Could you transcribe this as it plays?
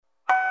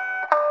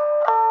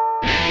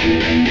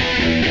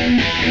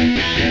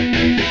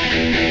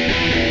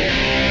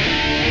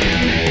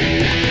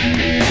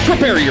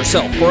Prepare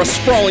yourself for a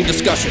sprawling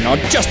discussion on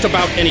just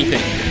about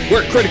anything,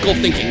 where critical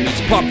thinking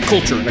meets pop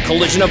culture in a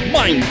collision of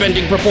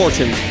mind-bending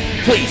proportions.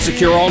 Please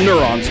secure all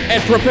neurons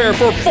and prepare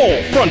for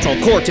full frontal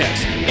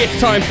cortex. It's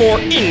time for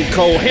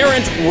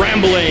Incoherent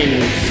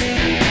Ramblings.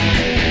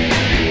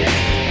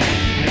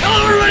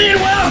 Hello, everybody, and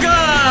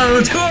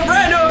welcome to a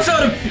brand new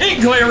episode of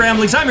Incoherent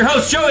Ramblings. I'm your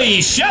host,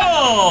 Joey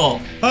Shovel.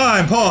 Hi,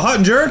 I'm Paul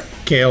Huttinger.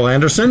 Cale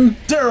Anderson.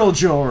 Daryl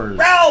George.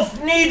 Ralph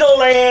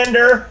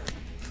Needlelander.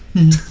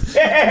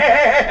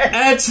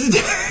 And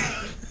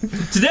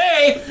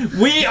today,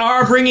 we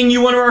are bringing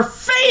you one of our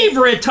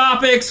favorite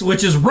topics,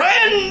 which is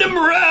Random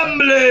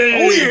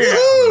Ramblings.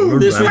 Oh, yeah.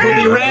 This week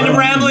will be Random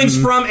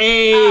Ramblings from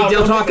a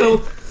Del Taco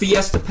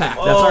Fiesta Pack.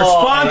 That's our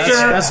sponsor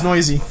That's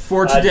noisy.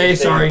 for today,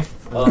 sorry.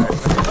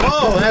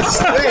 Oh, that's...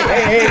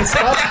 Hey,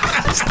 stop.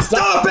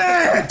 Stop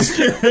it!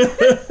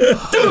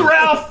 Dude,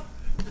 Ralph!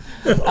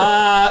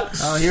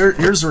 Oh,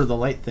 here's where the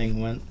light thing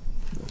went.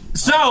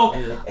 So,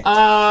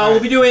 we'll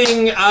be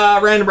doing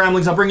Random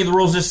Ramblings. I'll bring you the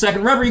rules in just a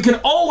second. Remember, you can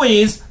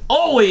always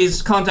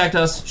contact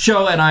us,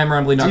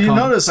 show@imrambling.com. Do you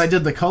notice I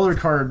did the color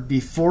card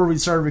before we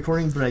started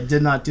recording, but I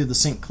did not do the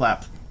sync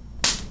clap?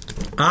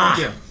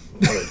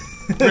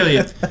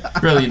 Brilliant.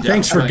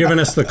 Thanks for giving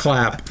us the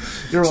clap.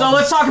 You're So welcome.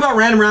 let's talk about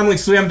Random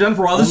Ramblings, because we haven't done it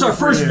for a while. This is our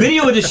first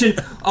video edition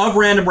of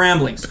Random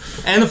Ramblings.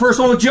 And the first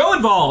one with Joe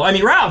involved. I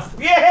mean, Ralph.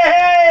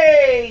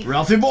 Yay!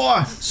 Ralphie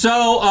boy.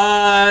 So,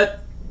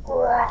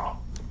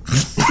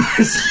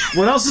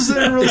 What else is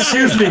there to really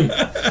excuse me.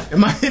 It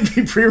might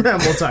be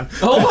pre-ramble time.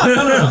 Hold on,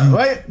 no.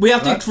 Wait. We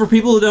have to, for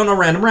people who don't know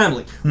Random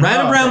Rambling.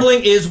 Random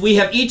Rambling is we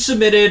have each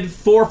submitted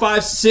 4,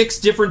 5, 6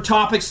 different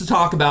topics to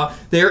talk about.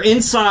 They're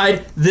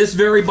inside this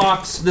very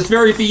box, this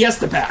very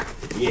Fiesta Pack.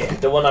 Yeah,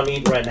 the one I'm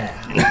eating right now.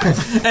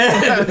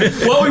 And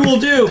what we will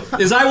do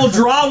is I will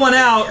draw one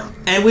out,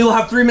 and we will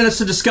have 3 minutes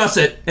to discuss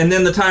it, and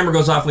then the timer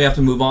goes off, we have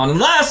to move on.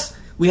 Unless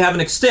we have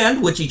an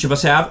extend, which each of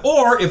us have,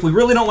 or if we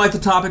really don't like the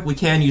topic, we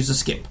can use a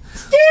skip.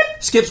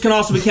 Skips can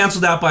also be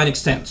canceled out by an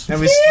extend.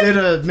 And we did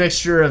a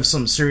mixture of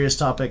some serious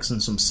topics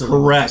and some silly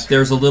Correct.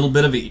 There's a little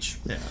bit of each.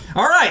 Yeah.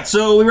 All right,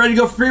 so we ready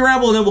to go for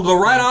pre-ramble, and then we'll go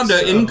right on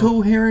to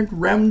Incoherent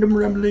Random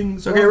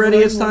Ramblings. Okay, ready?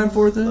 It's time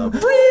for the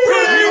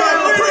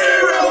pre-ramble.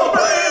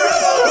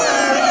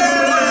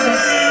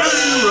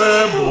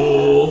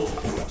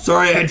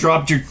 Sorry, I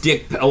dropped your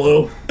dick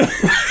pillow.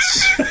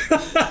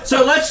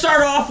 So let's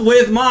start off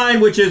with mine,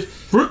 which is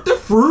Vert de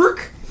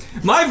Furk.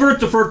 My Vert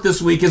de Furk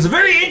this week is a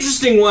very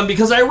interesting one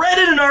because I read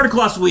in an article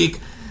last week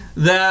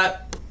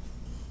that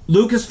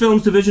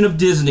Lucasfilm's division of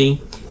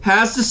Disney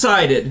has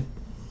decided.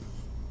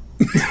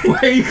 Why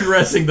are you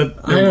caressing the?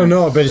 I don't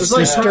know, but it's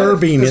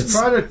disturbing. It's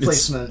product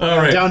placement all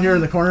right. down here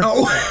in the corner.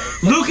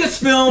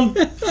 Lucasfilm,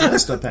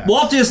 Fiesta Pack.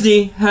 Walt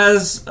Disney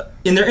has,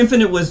 in their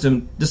infinite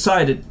wisdom,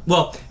 decided.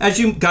 Well, as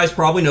you guys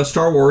probably know,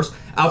 Star Wars,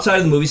 outside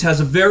of the movies, has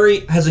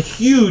a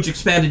huge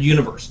expanded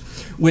universe,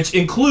 which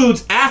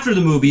includes after the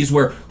movies,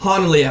 where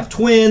Han and Leia have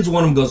twins.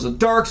 One of them goes to the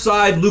dark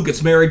side. Luke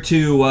gets married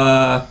to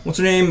what's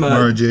her name?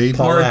 Mara Jade.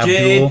 Mara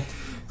Jade.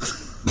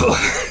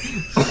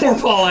 Or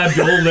Paul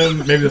Abdul,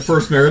 maybe the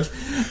first marriage.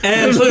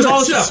 And so there's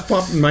all this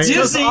stuff.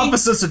 Disney,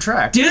 opposites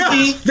attract.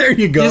 Disney, There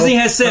you go. Disney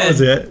has That was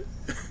said it.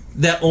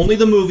 that only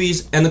the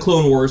movies and the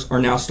Clone Wars are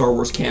now Star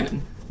Wars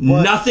canon.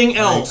 Nothing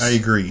else. I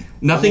agree.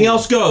 Nothing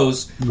else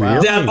goes.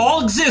 Really? That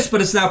all exists,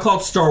 but it's now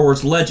called Star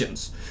Wars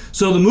Legends.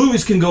 So the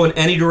movies can go in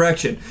any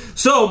direction.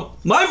 So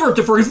my Vert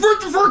de Furk is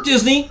Vert de Furk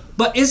Disney,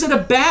 but is it a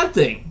bad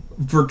thing?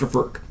 Vert de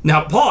Furk.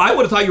 Now, Paul, I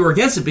would have thought you were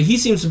against it, but he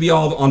seems to be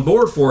all on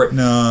board for it.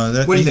 No,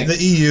 What do you think? The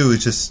EU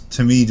is just,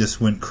 to me, just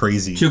went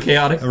crazy. Too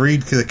chaotic? I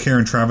read the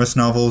Karen Travis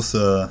novels.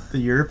 The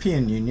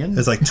European Union.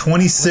 There's like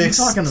 26. What are you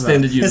talking about?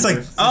 Extended universe.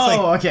 It's like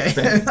Okay.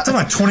 it's talking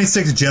about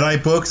 26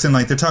 Jedi books, and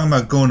like they're talking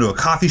about going to a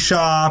coffee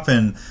shop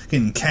and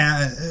getting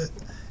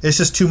it's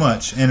just too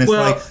much, and it's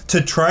Well- like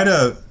to try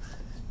to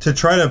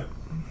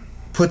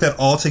put that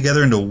all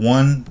together into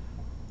one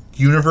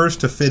universe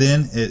to fit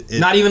in.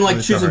 Not even like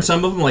it's choosing hard.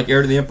 some of them, like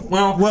Heir to the Empire.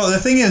 Well, the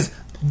thing is,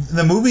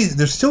 the movies,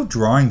 they're still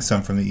drawing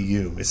some from the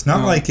EU. It's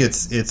not like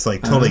it's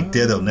like totally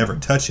dead. They'll never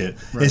touch it.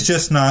 Right. It's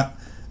just not.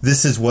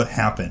 This is what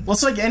happened. Well,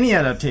 it's like any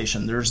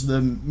adaptation. There's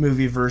the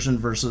movie version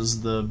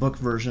versus the book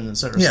version,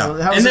 etc. Yeah. So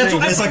how And is that's it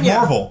what It's like Yeah.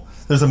 Marvel.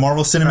 There's a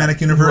Marvel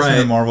Cinematic Universe Right.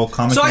 and a Marvel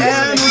comic So I universe.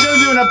 guess- And we're going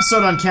to do an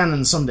episode on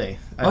canon someday.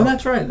 Oh,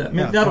 that's right.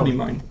 That'll be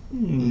mine.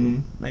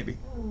 Maybe.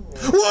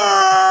 Word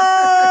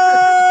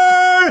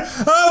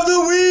of the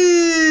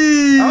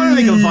week! I want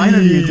to make a Vine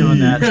of you doing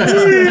that.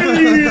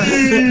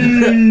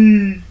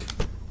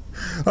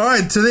 All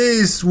right,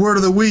 today's word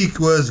of the week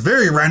was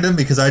very random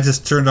because I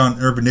just turned on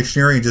Urban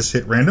Dictionary and just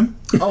hit random.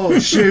 Oh,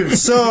 shoot.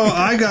 So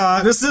I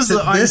got This is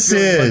the I'm this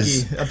Feeling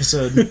is Lucky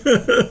episode.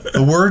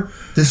 the word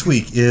this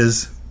week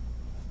is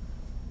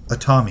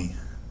Tommy.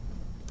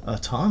 A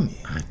Tommy.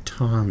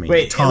 Tommy.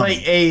 Wait, Tommy.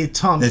 like a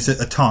Tommy. It's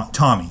a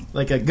Tommy.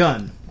 Like a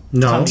gun.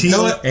 No.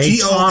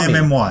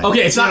 T-O-M-M-Y.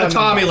 Okay, it's not a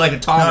Tommy like a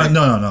Tommy.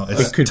 No.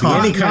 It's It could be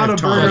Tommy. any kind Not of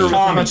a burger Tommy. with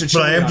a bunch of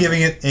But I chili am on it.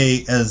 giving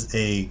it as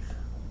a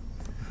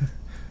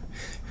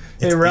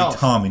It's Ralph. a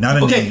Tommy, not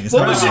a Okay, name. It's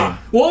what not we, a name.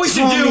 what we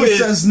should do Tommy is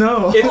says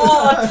no.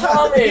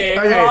 Tommy.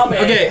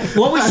 Okay,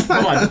 what we should,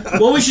 hold on.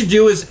 What we should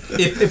do is,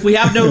 if we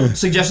have no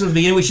suggestions at the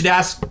beginning, we should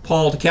ask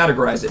Paul to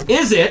categorize it.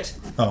 Is it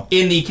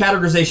in the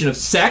categorization of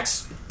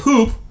sex,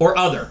 poop, or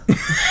other?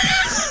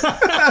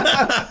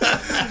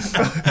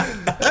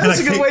 That's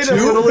a good way to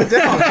whittle it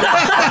down.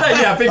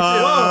 Yeah, pick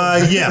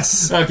two.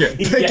 Yes. Okay.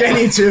 Pick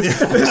any two.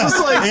 This is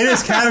like It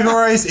is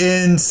categorized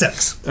in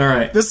sex. All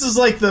right. this is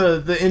like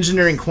the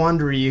engineering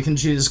quandary. You can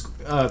choose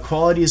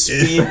quality,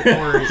 speed,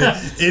 or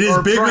It is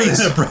or bigger price.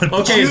 than a bread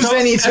box. Okay, Choose so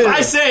any if two.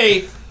 I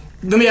say,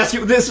 let me ask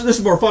you, this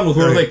is more fun with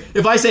word. Right. Like,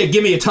 if I say,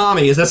 give me a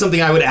Tommy, is that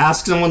something I would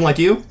ask someone like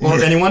you? Or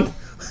anyone?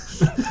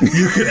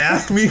 You could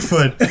ask me,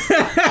 but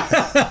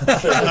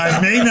I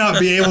may not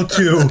be able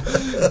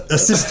to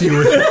assist you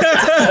with it.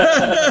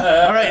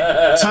 All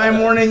right, time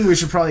warning. We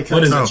should probably cut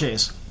What is to the it?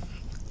 chase.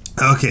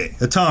 Okay,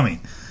 a Tommy.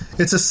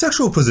 It's a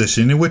sexual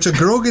position in which a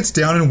girl gets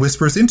down and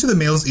whispers into the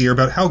male's ear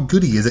about how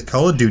good he is at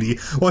Call of Duty,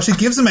 while she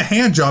gives him a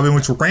hand job in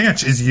which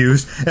ranch is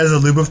used as a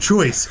lube of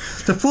choice.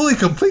 To fully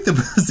complete the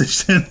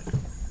position,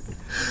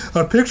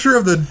 a picture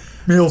of the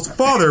male's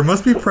father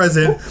must be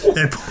present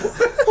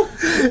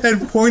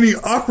and pointing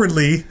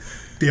awkwardly.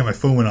 Damn, my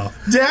phone went off.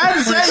 Dad,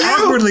 is that you?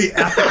 Awkwardly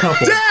at the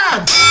couple.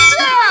 Dad!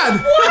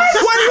 Dad!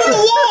 What are you on the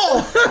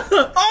wall?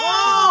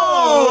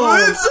 Oh,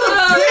 it's a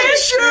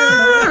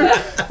picture!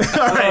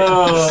 All right.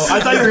 Oh, I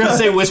thought you were going to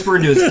say whisper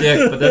into his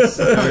dick, but that's...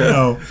 Okay.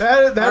 No.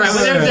 That All right, is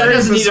but that very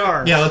doesn't need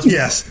bizarre. Yeah, let's...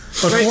 Yes.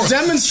 Wait,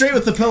 demonstrate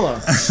with the pillow.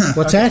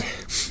 What's that?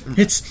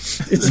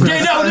 It's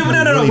Okay, no,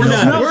 we're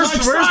done. Where's the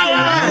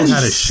ranch? How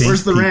to shame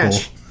Where's the people.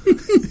 ranch?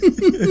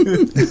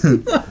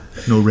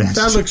 No ranch.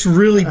 that looks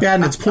really bad,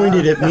 and it's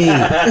pointed at me.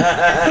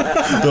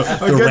 The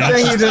Good ranch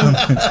thing you is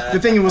didn't.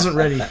 Good thing it wasn't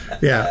ready.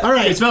 Yeah. All It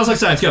right. smells like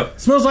science. Go.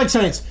 Smells like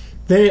science.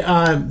 They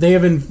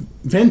have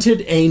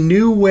invented a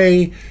new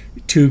way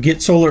to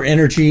get solar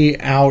energy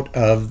out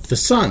of the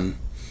sun.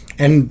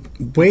 And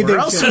way Where they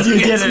else would you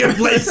get It's a good it?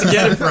 place to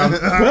get it from.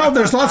 well,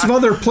 there's lots of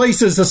other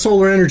places the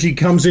solar energy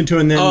comes into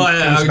and then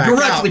comes back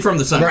directly out. from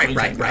the sun. Right.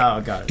 Oh,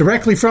 got it.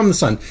 Directly from the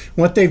sun.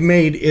 What they've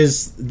made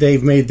is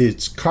they've made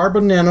this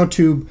carbon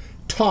nanotube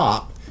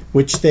top,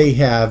 which they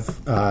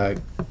have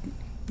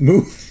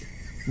moved,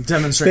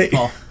 Demonstrate,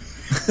 Paul.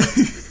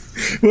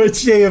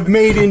 which they have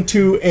made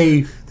into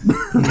a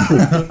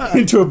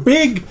into a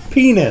big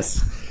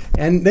penis,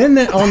 and then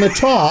on the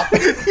top.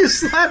 You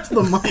slapped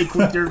the mic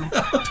with your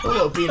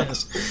pillow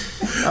penis.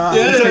 It's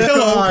a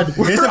pillow.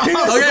 It's a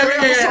pillow.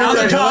 Okay.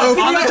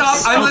 On the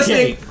top. I'm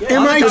listening.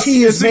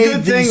 MIT has It's a made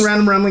good thing these.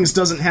 Random Ramblings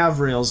doesn't have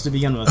rails to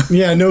begin with.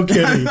 Yeah, no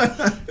kidding.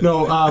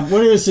 No,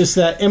 what is this?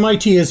 That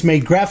MIT has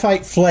made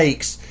graphite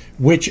flakes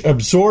which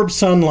absorb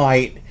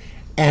sunlight,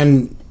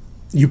 and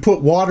you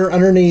put water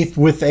underneath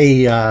with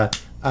a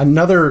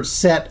another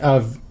set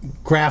of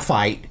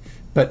graphite,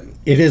 but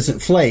it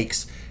isn't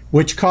flakes,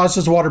 which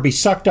causes water to be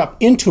sucked up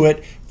into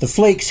it. The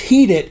flakes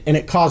heat it, and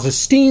it causes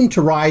steam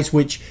to rise,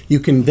 which you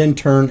can then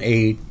turn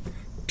a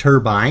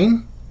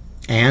turbine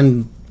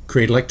and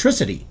create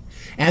electricity.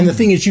 And the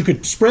thing is, you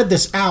could spread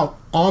this out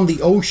on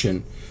the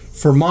ocean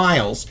for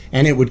miles,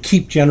 and it would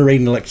keep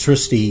generating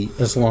electricity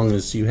as long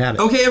as you had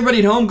it. Okay, everybody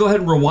at home, go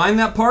ahead and rewind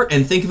that part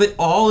and think of it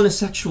all in a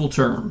sexual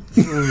term.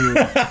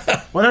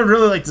 What I'd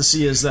really like to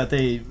see is that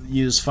they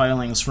use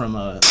filings from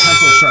a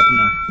pencil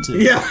sharpener to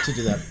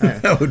do that. All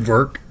right. That would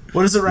work.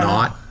 What is it right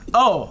Not. now?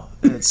 Oh,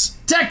 it's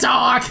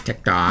TikTok.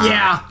 TikTok.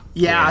 Yeah.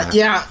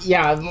 TikTok.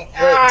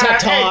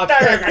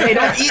 Hey,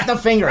 don't eat the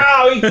finger.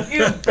 Oh, you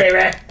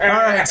baby. All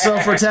right, so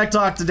for Tech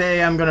Talk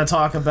today, I'm going to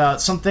talk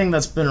about something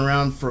that's been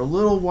around for a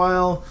little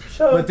while,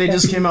 but they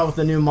just came out with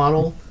a new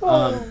model.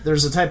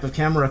 There's a type of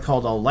camera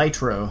called a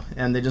Lytro,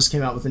 and they just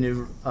came out with a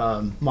new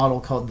model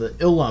called the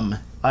Illum,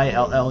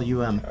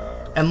 ILLUM,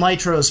 and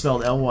Lytro is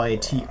spelled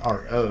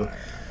LYTRO.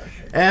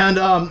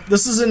 And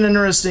this is an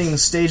interesting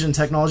stage in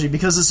technology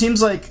because it seems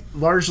like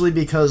largely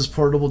because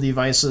portable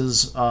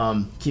devices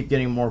keep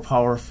getting more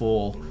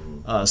powerful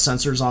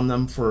sensors on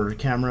them for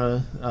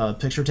camera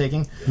picture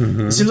taking.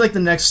 It seems like the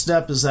next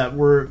step is that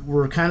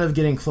we're kind of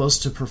getting close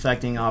to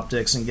perfecting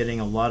optics and getting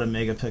a lot of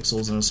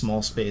megapixels in a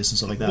small space and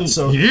stuff like that.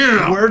 So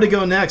where to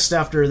go next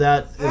after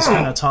that is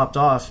kind of topped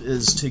off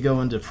is to go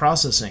into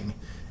processing.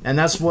 And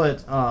that's what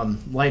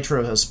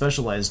Lytro has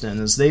specialized in,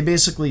 is they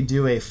basically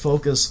do a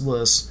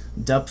focusless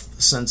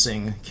depth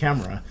sensing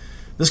camera.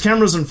 This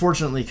camera is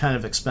unfortunately kind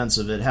of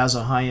expensive. It has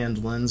a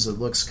high-end lens that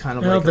looks kind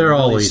of Well, like they're a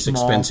really always small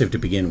expensive to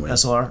begin with.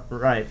 SLR,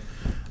 right.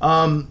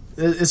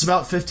 It's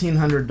about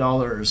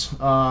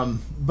 $1,500.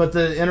 But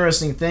the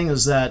interesting thing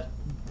is that,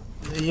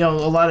 a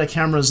lot of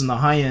cameras in the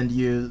high end,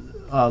 you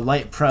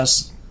light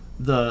press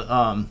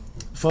the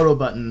photo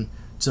button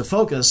to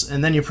focus,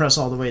 and then you press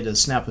all the way to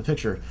snap a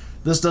picture.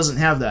 This doesn't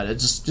have that. It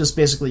just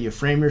basically you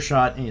frame your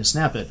shot and you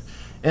snap it.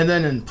 And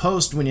then in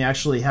post, when you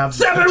actually have the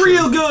Snap it picture-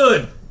 real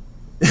good!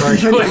 Sorry,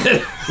 go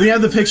ahead. when you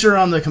have the picture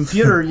on the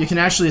computer, you can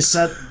actually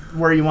set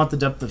where you want the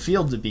depth of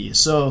field to be.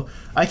 So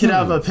I could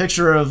have a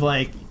picture of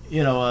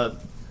a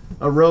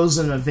a rose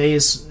in a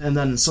vase and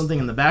then something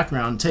in the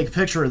background, take a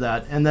picture of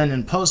that, and then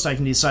in post I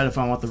can decide if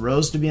I want the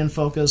rose to be in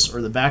focus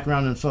or the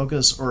background in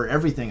focus or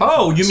everything in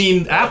Oh, focus. you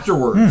mean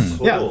afterwards?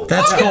 Yeah.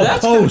 That's Okay, called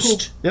that's kinda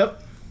post. Yep.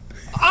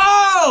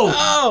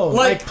 Oh!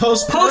 Like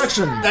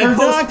post-production. And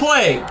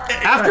post-play.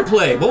 After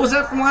play. What was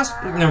that from last...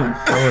 Never mind.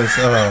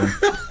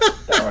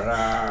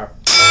 That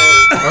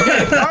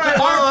Okay. All right,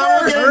 well, I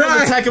won't get into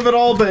the tech of it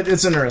all, but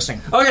it's interesting.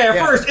 Okay, our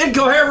first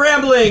Incoherent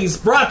Ramblings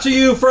brought to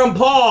you from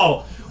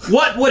Paul.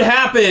 What would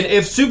happen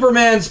if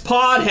Superman's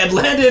pod had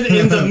landed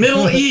in the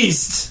Middle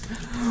East?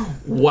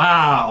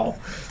 Wow.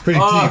 pretty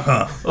deep,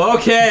 huh?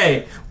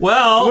 Okay,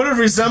 well... Would have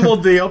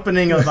resembled the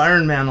opening of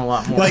Iron Man a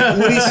lot more. Like,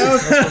 would he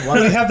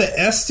have the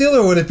S still,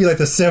 or would it be like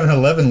the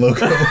 7-Eleven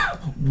logo?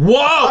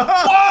 Whoa!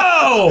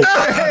 Whoa!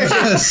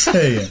 Just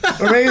saying.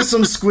 Or maybe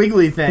some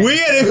squiggly thing. We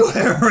had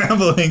Incoherent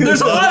Rambling.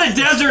 There's a lot of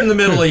desert in the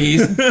Middle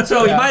East,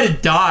 so he might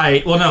have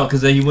died. Well, no,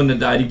 because then he wouldn't have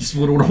died. He just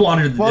would have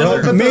wandered the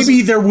desert. but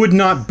Maybe there would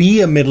not be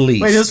a Middle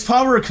East. Wait, his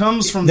power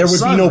comes from there the would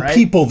sun, be no right?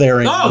 people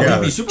there No, anymore.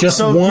 he'd be super. Just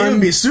So he one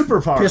would be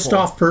super powerful. pissed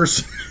off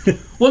person.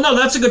 Well, no,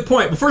 that's a good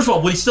point. But first of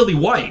all, would he still be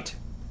white?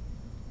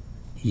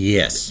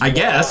 Yes. I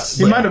guess.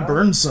 He might have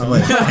burned some in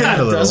Like, the a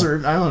little.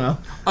 desert. I don't know.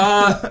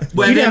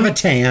 Well, He'd then have a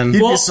tan.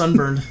 He'd Well- be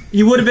sunburned.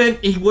 He would have been.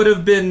 He would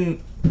have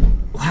been.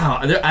 Wow,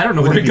 I don't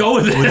know where to go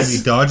with Would he this.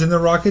 be dodging the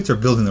rockets or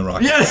building the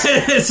rockets?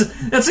 Yeah,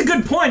 that's a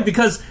good point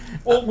because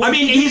I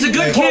mean he's a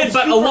good kid,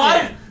 but a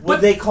lot of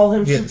Would they call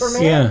him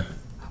Superman? Yeah.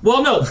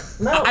 well, no,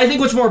 I think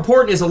what's more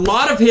important is a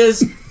lot of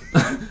his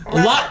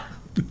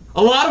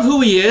a lot of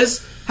who he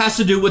is has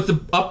to do with the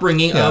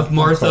upbringing of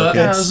Martha.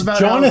 Yeah, it was about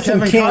Jonathan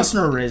how Kevin Kent.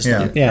 Costner raised Yeah.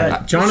 him. Yeah.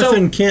 Right.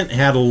 Jonathan Kent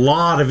had a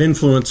lot of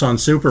influence on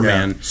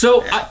Superman.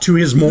 So To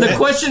his more. the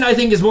question I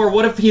think is more: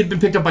 what if he had been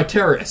picked up by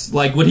terrorists?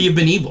 Like, would he have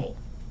been evil?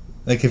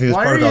 Like if he was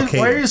Why part are of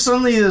Al you Qaeda.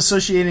 suddenly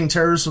associating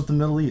terrorists with the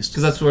Middle East?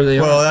 Because that's where they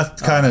are. Well,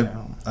 that's kind of.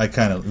 That was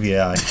kind of.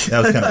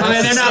 I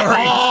mean, they're not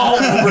all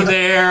over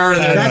there.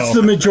 That's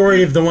the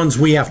majority of the ones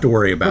we have to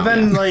worry about. But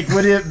then, like,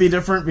 would it be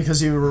different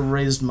because you were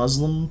raised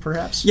Muslim,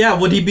 perhaps? Yeah,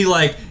 would he be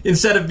like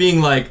instead of being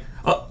like,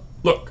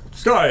 look,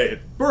 sky,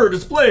 bird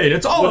displayed,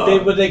 it's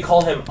Allah. Would they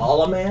call him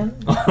Allah Man?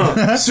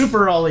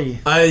 Super Ali.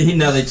 They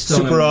just don't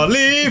Super know.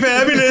 Ali,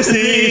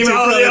 fabulously,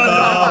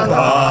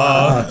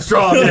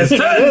 Strong as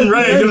 10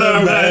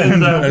 regular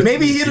men.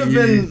 Maybe he'd have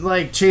been,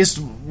 like, chased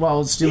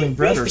while stealing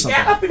bread or something.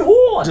 Up in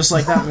horn. Just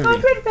like that movie.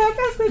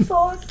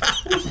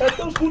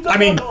 I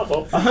mean,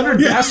 100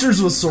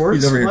 bastards with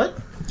swords? He's over here. What?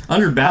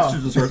 100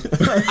 bastards of sorts.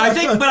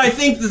 I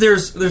think that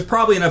there's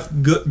probably enough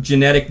good,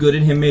 genetic good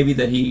in him maybe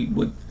that he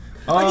would.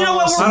 You know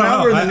what? So I don't now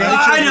know. we're in the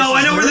I nature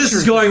I know where this is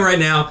versus going right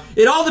now.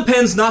 It all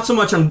depends not so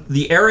much on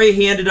the area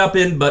he ended up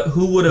in, but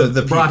who would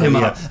have brought him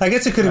up. I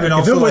guess it could have been if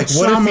also it like, was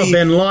what Osama if he...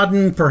 bin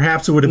Laden,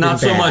 perhaps it would have Not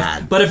been so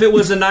bad. much, but if it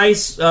was a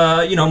nice,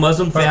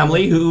 Muslim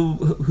family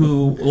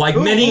who like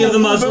many of the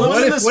Muslims,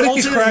 What if, this what if he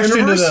alternate crashed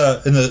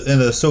universe? into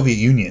the Soviet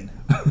Union?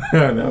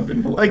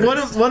 Like,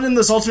 what in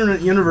this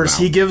alternate universe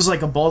he gives,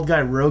 like, a bald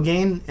guy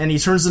Rogaine, and he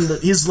turns into...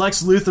 He's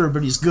Lex Luthor,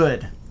 but he's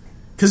good.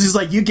 Because he's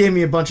like, you gave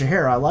me a bunch of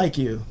hair, I like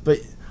you, but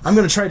I'm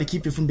going to try to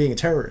keep you from being a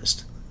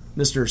terrorist,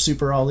 Mr.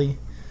 Super Ali.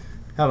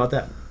 How about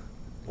that?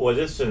 Boy,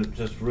 this is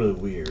just really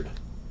weird.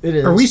 It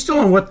is. Are we still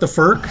on What the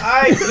Ferk?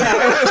 Because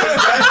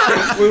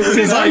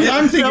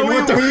I'm thinking,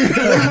 what the we went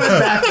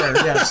back there,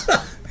 yes.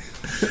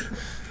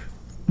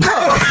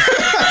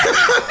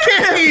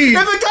 If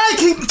a guy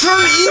can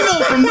turn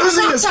evil from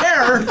losing his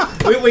hair,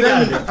 we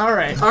got it. all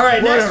right. All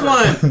right, next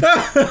one.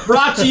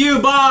 Brought to you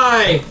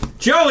by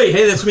Joey.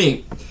 Hey, that's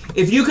me.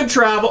 If you could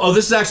travel... Oh,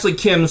 this is actually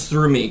Kim's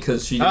through me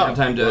because she didn't have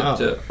time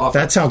to offer.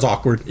 That sounds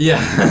awkward. Yeah.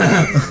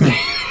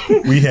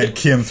 We had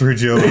Kim through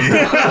Joey. Vert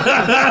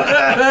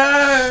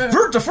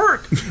to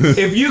Ferk.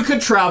 If you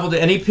could travel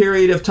to any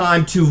period of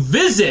time to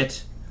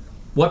visit,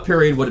 what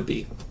period would it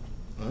be?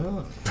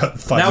 About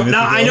 5 minutes Now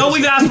ago. I know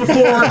we've asked before.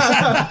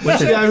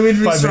 Yeah, we'd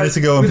 5 minutes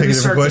ago and we'd pick a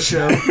different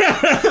restart the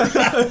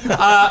question.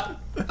 show.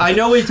 I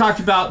know we talked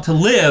about to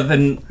live,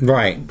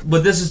 Right.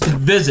 but this is to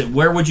visit.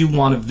 Where would you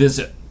want to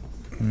visit?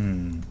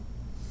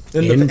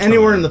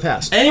 Anywhere in the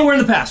past. Anywhere in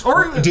the past,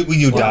 or Will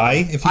you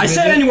die if you I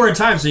said visit? anywhere in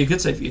time, so you could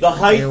say future. The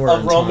height Anywhere of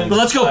in Roman. But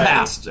let's go society.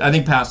 past. I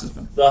think past has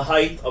been. The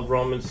height of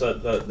Roman.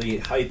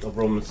 The height of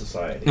Roman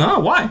society.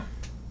 Oh, why?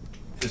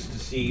 Just to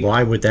see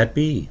Why would that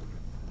be?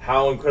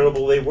 how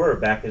incredible they were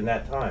back in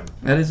that time.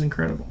 That is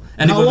incredible.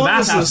 And How it was long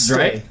bathhouses, was this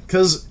right?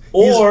 Because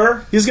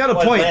Or he's got a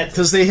point Atlantis.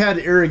 because they had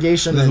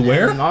irrigation and,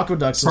 Where? and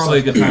aqueducts. And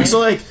Probably stuff. a good time. So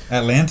like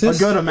Atlantis? a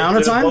good amount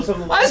of time. As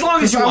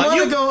long as you I want. want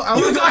to You, go. I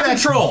you've want to go got back.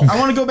 control. I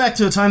want to go back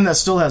to a time that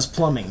still has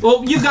plumbing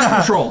Well, you've got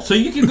control, so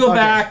you can go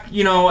back,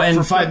 and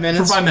For 5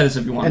 minutes? For 5 minutes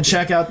if you want. and to.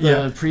 check out the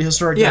Yeah.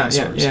 prehistoric Yeah,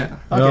 dinosaurs. yeah.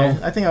 Okay, No.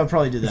 I think I would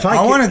probably do that. If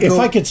I, wanna could, if go-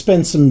 I could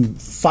spend some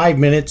 5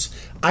 minutes,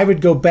 I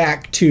would go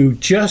back to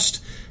just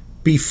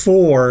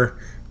before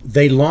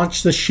they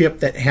launched the ship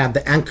that had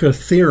the Anchor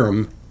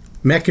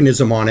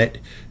mechanism on it,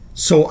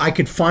 so I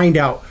could find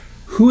out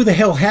who the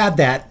hell had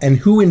that and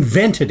who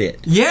invented it.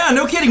 Yeah,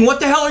 no kidding. What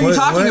the hell are you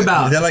talking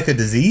about? Is that like a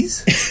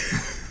disease?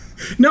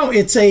 No,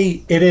 it's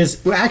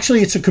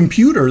a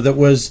computer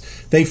that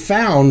they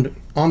found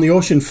on the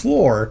ocean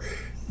floor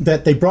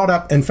that they brought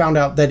up and found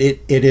out that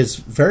it is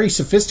very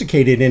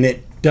sophisticated and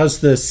it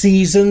does the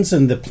seasons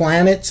and the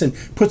planets and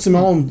puts them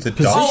all in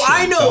position. Oh,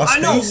 I know.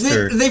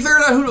 DOS-based, They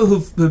figured out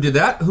who did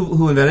that.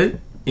 Who invented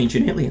it?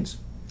 Ancient aliens.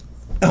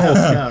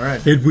 Yeah,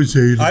 right. It was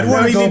alien. I'd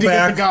want to you go need to get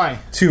back the guy.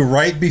 to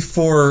right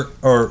before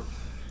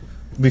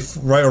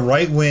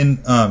right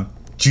when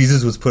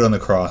Jesus was put on the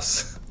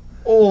cross.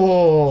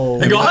 Oh.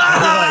 They go,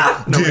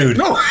 ah! Dude,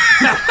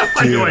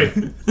 Anyway.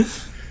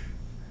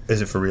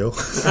 is it for real?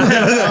 Okay,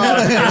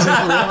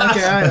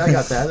 I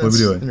got that. That's What are we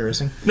doing?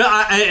 Interesting. No,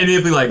 and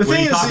he'd be like, The what are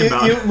thing you talking is,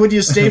 about? would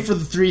you stay for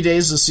the 3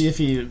 days to see if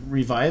he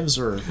revives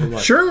or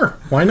what? Sure,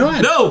 why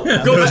not? No,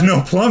 go There's back.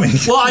 no plumbing.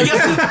 Well, I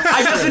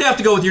guess we'd have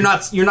to go with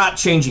you're not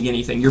changing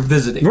anything. You're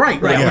visiting.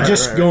 Right. Yeah,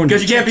 Just going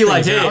Because you can't be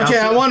like, hey, Okay,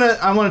 I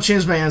want to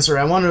change my answer.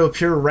 I want to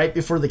appear right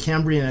before the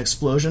Cambrian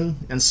explosion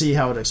and see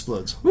how it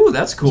explodes. ooh,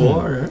 that's cool.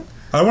 All right.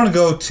 I want to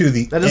go to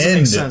the That doesn't make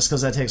end, sense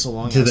because that takes a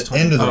long to the time.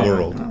 end of the Oh,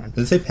 world. Did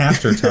it say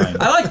past or time?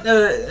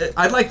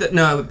 I'd like that.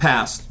 No,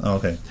 past. Oh,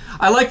 okay.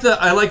 I like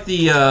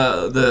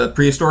the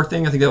prehistoric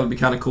thing. I think that would be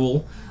kind of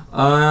cool.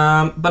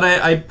 But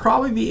I'd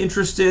probably be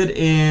interested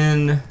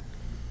in.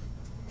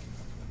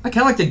 I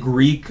kind of like the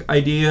Greek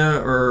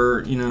idea,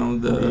 or You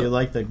the.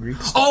 like the Greek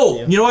stuff? Oh,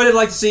 yeah. you know what I'd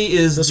like to see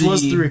is This the,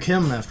 was through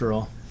Kim, after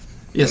all.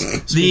 Yes,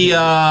 the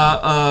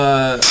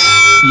yeah.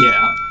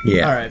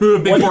 Yeah. All right.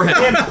 Big forehead,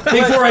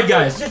 big forehead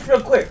guys, Just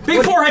real quick.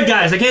 big forehead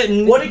guys. I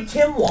can't. What did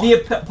Kim want?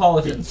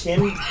 Neapolitan.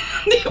 Kim?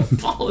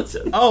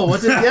 Neapolitan. Oh,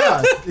 what did?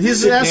 Yeah,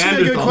 he's asking a good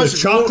Neanderthal. question.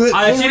 Chocolate.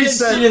 She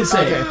didn't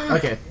say.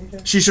 Okay.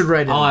 She should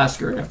write it. I'll ask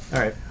her. Yeah. All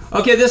right.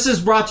 Okay, this is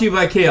brought to you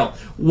by Kale.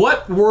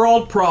 What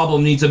world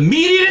problem needs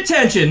immediate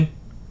attention,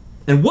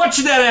 and what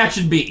should that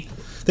action be?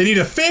 They need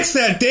to fix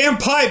that damn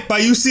pipe by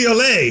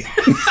UCLA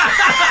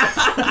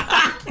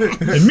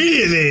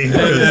immediately.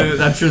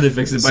 I'm sure they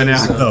fixed it by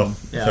now. Oh,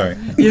 Yeah. sorry.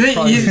 You think,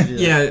 Probably should do that.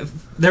 yeah,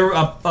 there were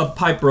a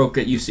pipe broke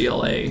at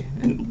UCLA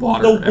and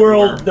water. The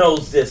world everywhere.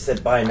 knows this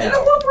by And the now.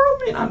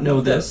 world may not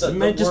know this. It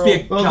may just be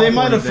a Well, they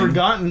might have California thing.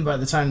 forgotten by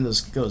the time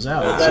this goes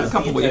out. That's a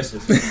couple the weeks.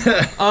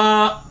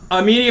 intention.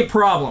 Immediate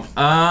problem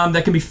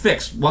that can be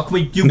fixed. What can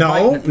we do?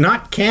 No, by-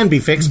 not can be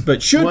fixed,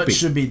 but should What be.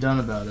 should be done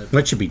about it?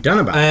 What should be done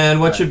about it? and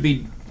what should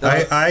be?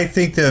 I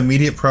think the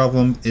immediate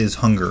problem is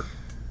hunger,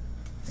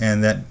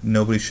 and that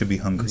nobody should be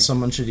hungry.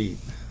 Someone should eat.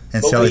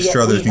 And But Sally we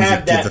Struthers needs to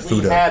had give that, the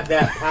food we up had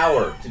that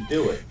power to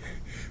do it.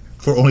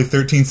 for only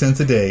 13 cents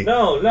a day.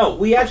 No,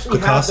 we actually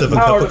The have cost the of a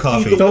power cup of to feed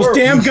coffee. the Those world.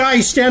 damn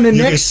guys standing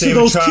You next can to save a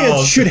those child.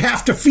 kids should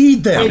have to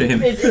feed them It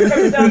comes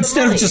down to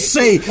instead of money. just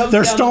say It comes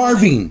they're down to money.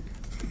 starving.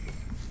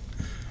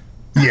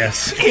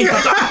 Yes. Ain't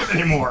talking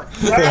anymore.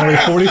 For only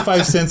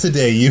 45 cents a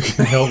day, you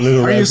can help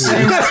Little Are Red you Boo.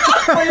 saying,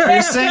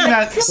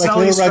 that Like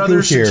Sally Little Red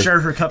Boo Struthers here. should share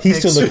her cupcakes? He's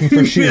still looking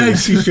for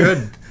shoes. She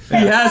should. He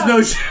has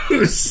no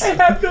shoes.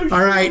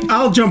 All right,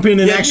 I'll jump in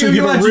and actually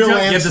give a real Get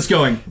answer. this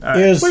going.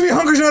 Is What do you mean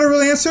hunger's not a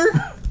real answer?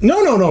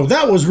 no,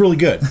 that was really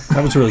good.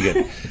 That was really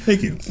good.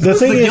 Thank you. The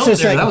thing the is, guilt is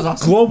there. that That was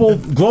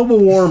awesome. global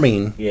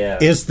warming Yeah.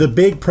 is the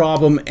big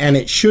problem, and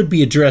it should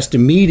be addressed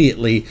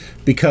immediately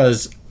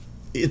because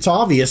it's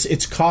obvious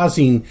it's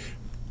causing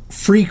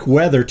freak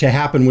weather to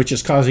happen, which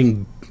is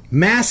causing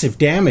massive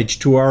damage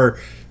to our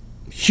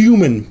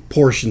human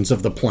portions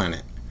of the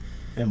planet.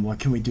 And what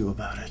can we do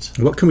about it?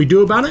 What can we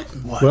do about it?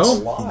 What?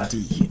 Well,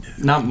 Indeed.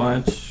 Not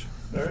much.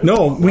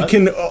 no, we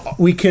can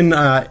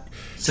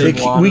Save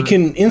we water.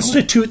 can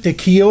institute the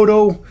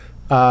Kyoto.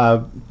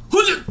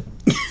 Who's it?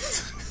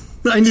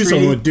 I knew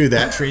someone would do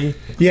that. Treaty.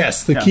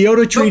 Yes, the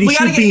Kyoto Treaty we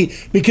gotta should be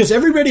because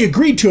everybody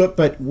agreed to it,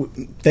 but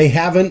they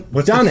haven't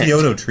What's done the it.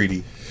 Kyoto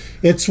Treaty?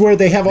 It's where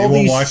they have all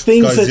won't these watch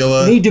things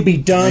Godzilla that need to be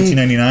done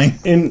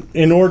 1999?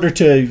 in order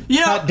to You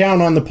know- cut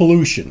down on the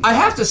pollution. I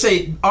have to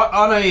say,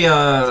 on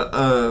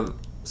a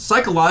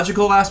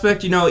psychological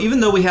aspect, even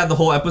though we had the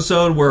whole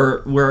episode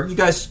where you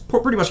guys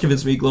pretty much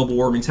convinced me global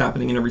warming's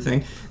happening and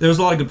everything, there was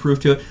a lot of good proof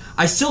to it.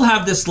 I still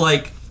have this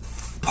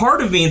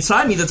part of me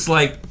inside me that's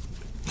like,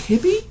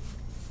 hippie?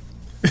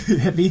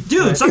 Hippie.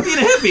 Dude, stop being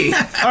a hippie.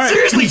 right.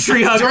 Seriously,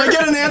 tree hugger. Do I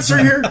get an answer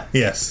here?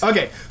 Yes.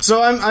 Okay,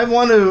 so I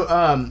want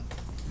to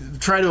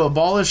try to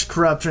abolish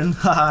corruption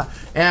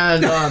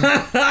and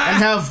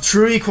have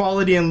true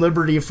equality and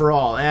liberty for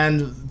all.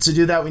 And to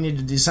do that, we need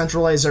to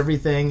decentralize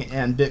everything.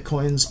 And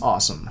Bitcoin's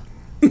awesome.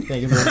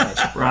 Thank you very much.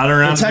 Right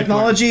around The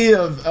technology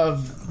of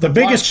The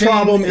biggest blockchain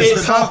problem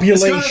is the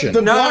population.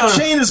 The No, no, no.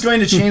 blockchain is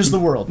going to change the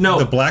world. No.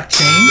 The black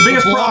chain? The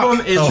biggest block.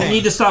 problem is we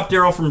need to stop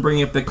Daryl from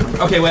bringing up Bitcoin.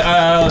 Okay, wait,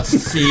 let's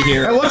see And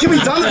here. what can be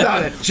done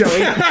about it,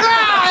 Joey?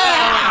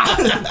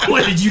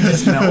 What did you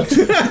just melt?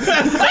 I'm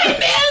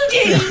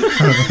melting!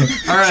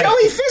 All right.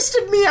 Joey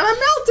fisted me. I'm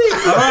melting.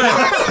 All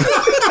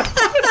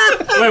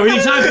right. Wait, we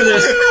need time for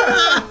this.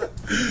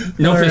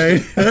 No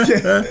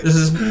fisting. This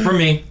is from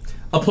me.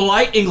 A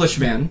polite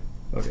Englishman,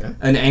 Okay.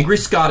 an angry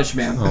Scottish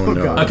man,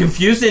 no. a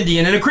confused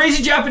Indian, and a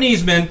crazy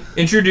Japanese man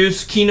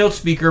introduce keynote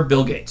speaker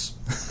Bill Gates.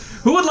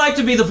 Who would like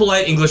to be the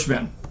polite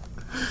Englishman?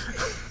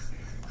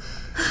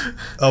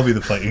 I'll be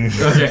the fighting.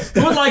 Okay.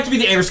 Who would like to be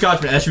the angry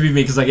Scotsman? That should be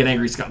me because I get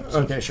angry Scots.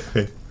 Okay, sure.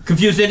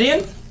 Confused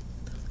Indian?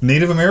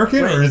 Native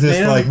American, or is this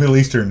Native- like Middle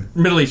Eastern?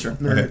 Middle Eastern.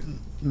 Okay.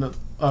 No,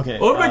 okay.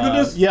 Oh my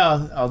goodness.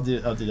 Yeah, I'll do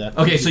that.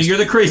 Okay, so you're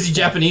the crazy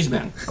Japanese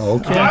man.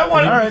 Okay. I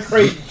want to be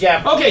crazy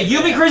Jap. Okay,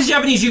 you be crazy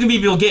Japanese, you can be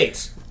Bill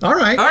Gates. All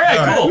right. All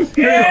right, cool.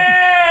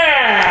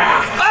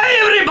 Yeah! Hi,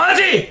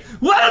 everybody!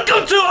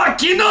 Welcome to our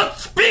keynote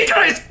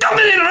speaker. He's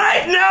coming in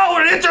right now.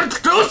 We're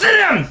introducing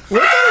him.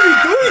 What are we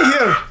doing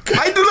here?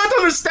 I do not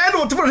understand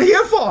what we're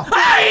here for.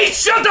 Hey,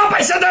 shut up!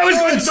 I said I was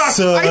going to talk.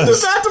 I do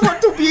not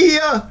want to be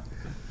here.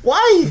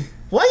 Why?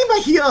 Why am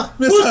I here?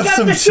 Let's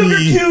have some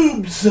tea.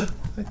 cubes?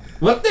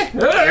 What the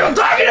hell are you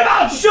talking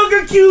about?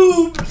 Sugar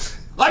cubes!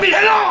 I mean,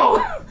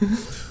 hello.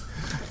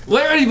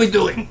 What are we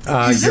doing?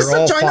 Is this You're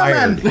a all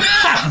Chinaman?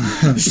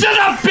 fired. Shut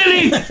up,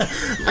 Billy.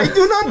 I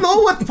do not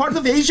know what part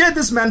of Asia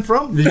this man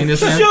from. Did you miss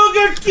that?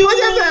 Sugar cube! Oh,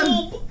 yeah,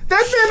 man.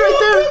 That man right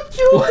there.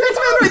 That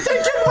man right there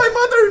killed my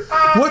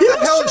mother. What He the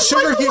looks hell does just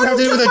like Sugar the Cube one have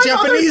to who do with a killed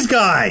my mother. Japanese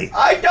guy?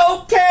 I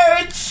don't care,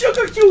 it's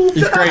sugar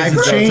cubes!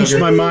 I've changed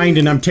my mind,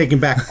 and I'm taking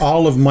back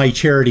all of my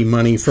charity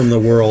money from the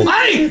world.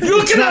 Hey,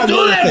 you cannot not do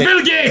worth that, it.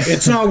 Bill Gates.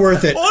 It's not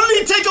worth it.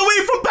 Only take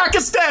away from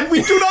Pakistan.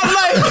 We do not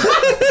like.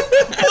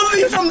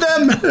 Only from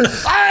them.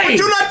 Hey,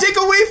 Do not take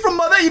away from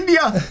Mother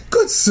India.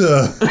 Good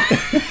sir.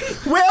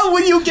 Well,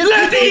 when you get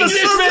Let the people to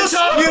Englishman serve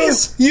talk. your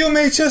service- You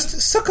may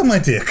just suck on my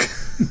dick.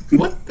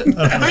 what the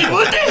That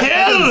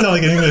hell? doesn't sound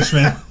like an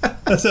Englishman.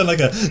 That sounds like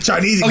a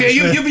Chinese Okay,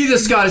 Englishman. you be the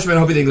Scottish man.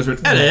 I'll be the Englishman.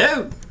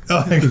 Hello.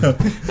 Oh, there you go.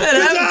 Good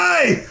Hello.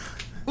 day!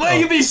 Why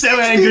you be so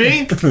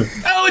angry?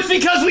 Oh, it's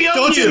because we own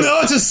Don't you know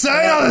it's a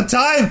sign all the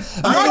time?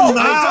 I'm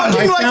mad.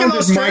 talking I like an founded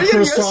Australian,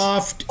 yes.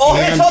 Microsoft, Oh,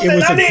 hey, and something it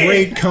was a I need.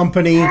 great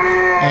company.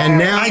 And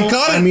now I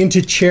got it. I'm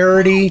into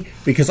charity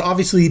because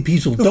obviously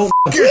people don't.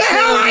 The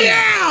hell I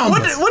am!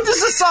 What is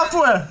this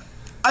software?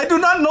 I do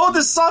not know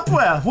this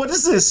software. What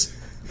is this?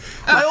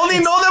 I only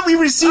know that we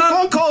receive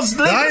phone calls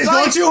late Guys, at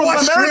night don't you from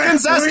watch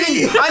Americans Shrek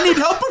asking, 3? I need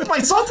help with my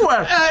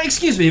software.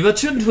 Excuse me, but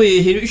shouldn't we?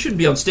 You shouldn't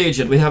be on stage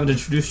yet. We haven't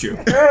introduced you.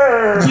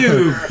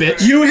 You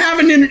bitch. You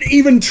haven't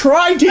even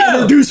tried to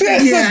introduce me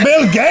This is yet.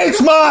 Bill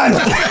Gates, man!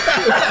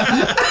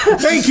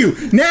 Thank you.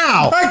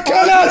 Now, I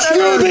cannot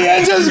do the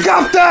engines,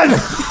 Captain!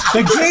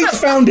 the Gates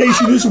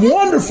Foundation is a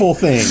wonderful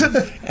thing,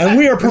 and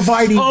we are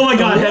providing. Oh my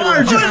God, a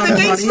large Henry. amount The of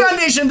Gates money.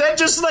 Foundation, they're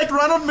just like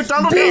Ronald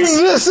McDonald. Is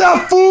Gates. this a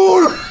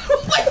fool?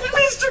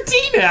 Mr.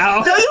 T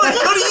now. You're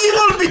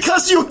evil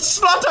because you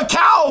slaughter a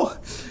cow.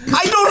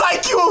 I don't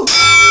like you.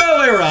 Oh,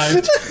 I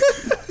arrived.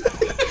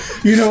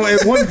 You know,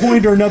 at one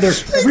point or another,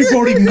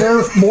 everybody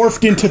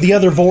morphed into the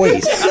other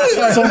voice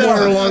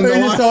somewhere along the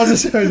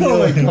line. Oh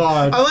my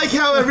God! I like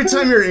how every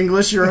time you're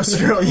English, you're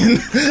Australian.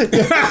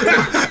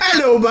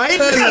 Hello,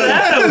 mate.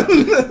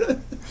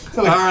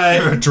 All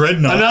right.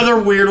 Dreadnought. Another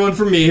weird one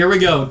for me. Here we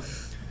go.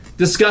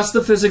 Discuss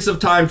the physics of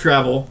time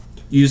travel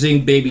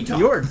using baby talk.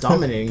 You're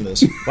dominating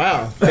this.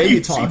 Wow.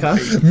 Baby talk, huh?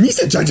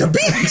 Misa Jaja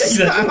Binks!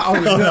 Oh,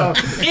 no.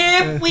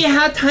 If we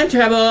had time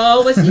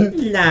travel, what's it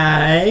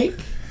like?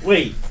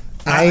 Wait,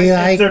 I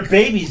if they're like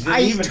babies,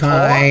 they even talk?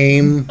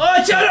 time.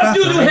 Oh, shut up,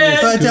 doodle head.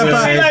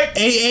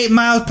 88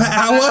 miles per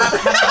hour.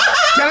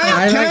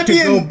 I Can I like be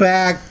to go in-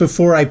 back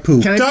before I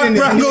poop. Can I Doc be an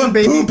Brown Indian going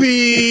baby?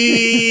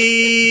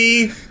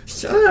 poopy.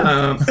 Shut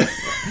up.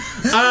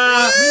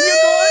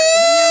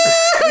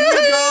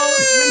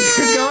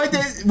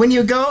 When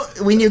you go at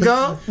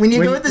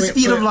the Wait,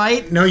 speed of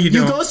light, no, you You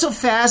don't. go so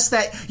fast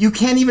that you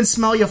can't even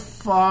smell your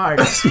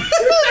farts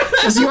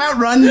because you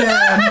outrun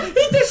them.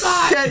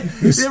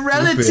 They're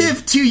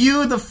relative to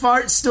you, the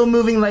fart's still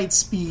moving light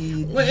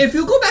speed. Well, if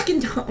you go back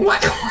in time,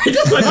 what?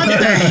 Just like, what the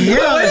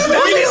hell?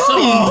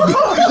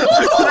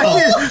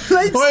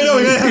 Light Oh, I know,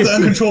 we gotta have the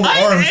uncontrollable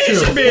arms,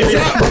 Asian too. baby.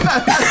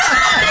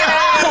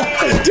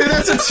 Dude,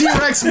 that's a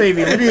T-Rex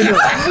baby. What are you doing?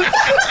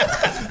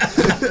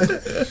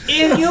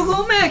 If you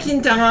go back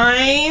in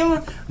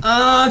time,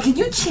 can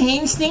you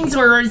change things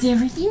or is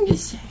everything the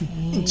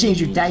same?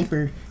 Change your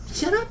diaper.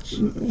 Shut up.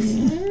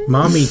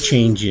 Mommy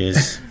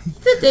changes.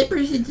 The diaper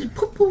is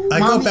poo-poo. I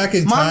go back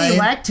in Mommy time.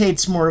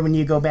 lactates more when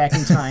you go back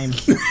in time.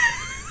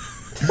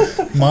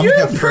 Mommy You're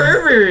a have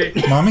pervert.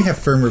 Mommy have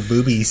firmer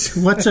boobies.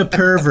 What's a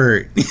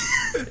pervert? That's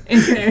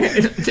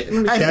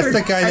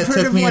the guy that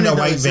took me in a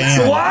white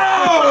van.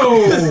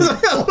 Wow!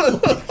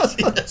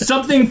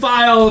 Something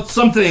file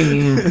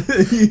something.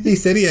 He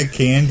said he had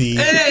candy.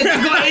 Hey,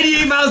 go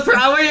 88 miles per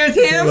hour with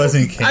him? It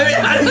wasn't I mean,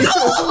 I don't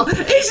know.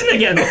 Asian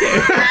again.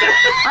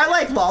 I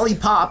like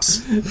lollipops.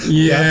 That's what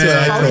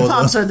I told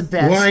Lollipops him. are the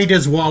best. Why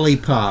does Wally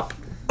pop?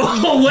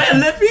 Oh, well,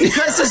 let me.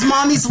 Because his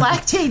mommy's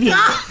lactating.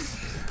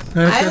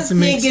 That I doesn't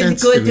think make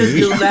it's sense good to to me.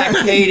 do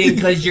lactating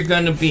because you're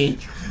going to be in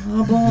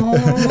trouble.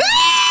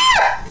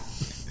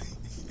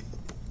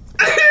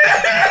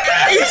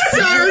 You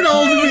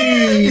startled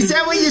me. Is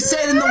that what you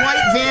said in the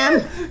white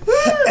van?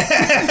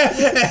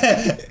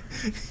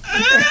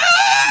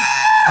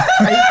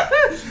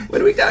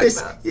 What are we talking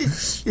about?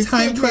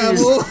 Time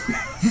travel.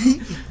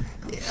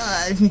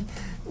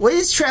 What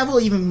does travel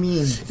even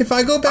mean? If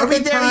I go back we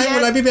in there time, yet?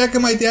 would I be back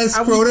in my dad's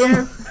Are we scrotum?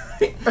 there?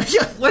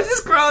 What's this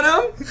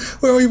scrotum?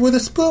 Where are you with a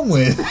spoon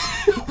with?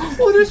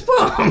 Oh, there's spum.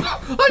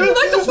 I don't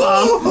like the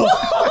spum.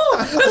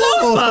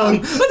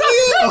 I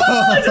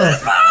love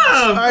spum.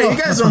 All right, you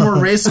guys are more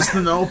racist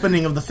than the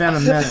opening of the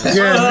Phantom Menace.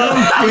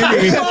 Jedi.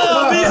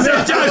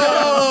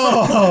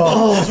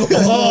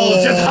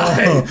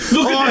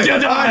 Look at the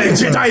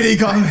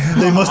Jedi.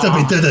 They must have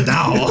been dead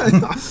now.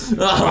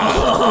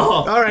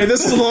 All right,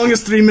 this is the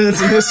longest 3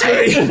 minutes in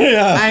history.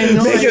 I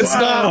know. Make it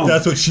stop.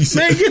 That's what she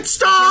said. Make it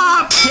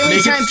stop. Can we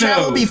Make it time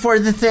travel so. before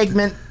the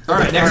segment? All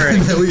right,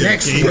 next.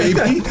 Next,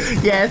 baby.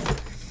 Yes.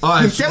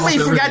 Oh, Somebody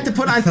forgot to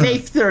put on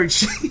Faith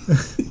Search.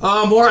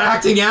 more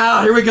acting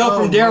out. Here we go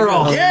from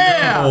Daryl.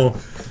 Yeah.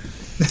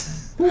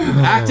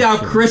 Act out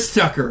Chris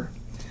Tucker,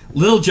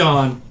 Lil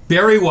Jon,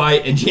 Barry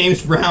White, and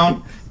James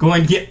Brown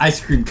going to get ice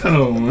cream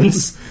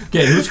cones.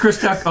 Okay, who's Chris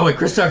Tucker? Oh, wait,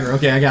 Chris Tucker.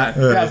 Okay, I got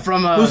it. Yeah,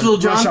 from Who's Lil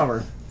Jon? Rush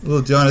Hour.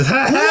 Little John is.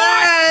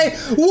 Hey!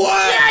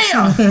 What?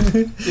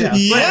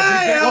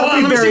 Yeah. Hold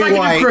on, let me see if I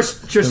can do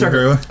Chris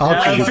Tucker.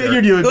 I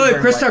figured you would. Look,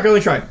 Chris Tucker, let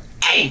me try.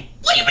 Hey,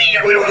 what do you mean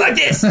we don't like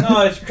this?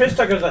 No, it's Chris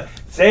Tucker's like,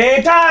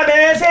 same time,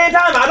 man, same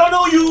time. I don't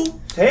know you.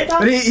 Same time.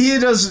 But he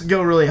does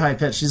go really high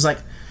pitched. He's like,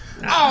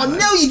 Oh,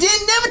 no, you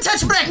didn't. Never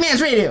touch a black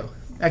man's radio.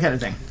 that kind of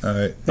thing. All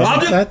right. I'll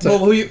do. That's Well,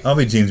 who you? I'll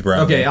be James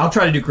Brown. Okay, I'll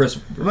try to do Chris.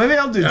 Maybe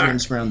I'll do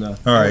James Brown though.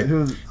 All right.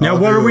 Now, I'll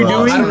what do, are we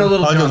doing? I don't know,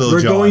 Little I'll do John. Little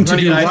We're John. going to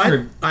Ready do to get ice what?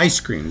 cream. Ice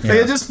cream.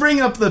 Yeah, just bring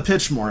up the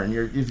pitch more, and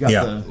you've got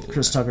Yeah. the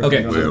Chris Tucker. Okay.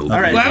 thing going. Well,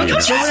 All right. well,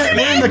 So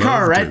we're in the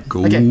car, right?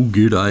 Go Okay.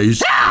 get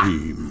ice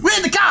cream. We're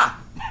in the car.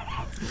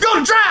 Go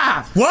to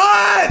drive.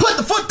 What? Put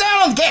the foot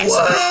down on the gas.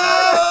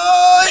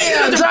 Oh,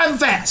 Yeah, driving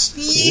fast.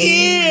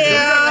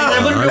 yeah.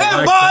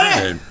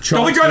 Everybody.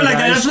 Don't be driving like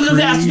that. That's what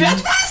the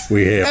fast.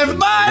 We have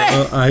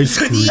Everybody. ice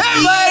cream.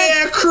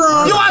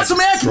 Everybody. You want some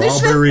air conditioning?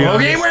 Strawberry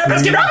Okay, ice we're at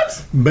Baskin cream.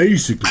 Robbins.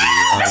 Basically,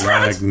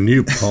 I like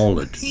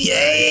Neapolitan.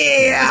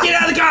 Yeah. Get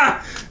out of the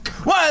car.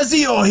 Why is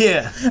he all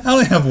here? I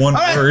only have one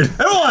All right, word.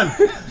 everyone,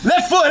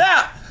 left foot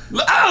out.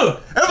 Oh,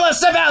 Everybody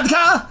step out of the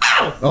car.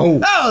 Oh,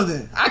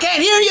 Oh, I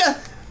can't hear you.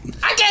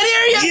 I can't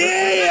hear you.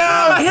 Yeah.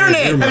 I'm not hearing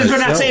it. that means we're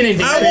not saying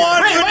anything. I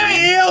want Wait.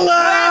 vanilla.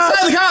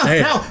 Outside the car. Hey.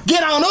 Now,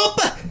 get on up.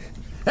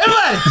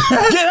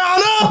 Everybody, get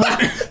on up.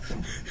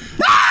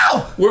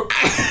 Now,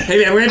 Hey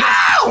man, we're in.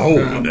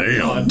 oh,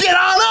 damn. get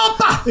on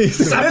up. And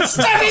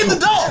step in the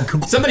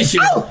door. Somebody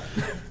shoot him.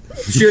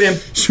 Shoot him.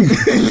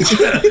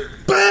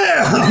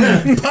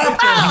 Bam.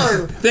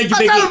 Oh, Thank you,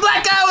 I thought Biggie. a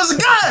black guy was a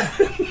gun.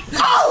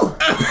 Oh.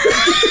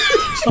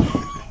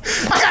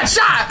 I got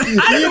shot.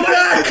 You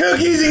got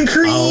cookies and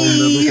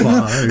cream.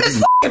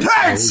 This fucking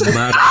hurts. No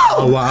matter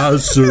how I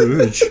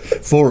search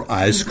for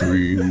ice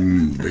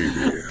cream,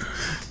 baby.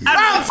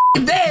 I'm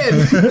fucking dead.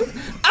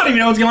 I don't even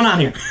know what's going on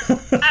here.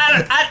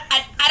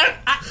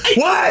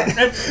 What?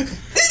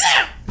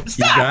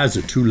 You guys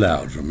are too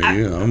loud for me.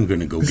 I'm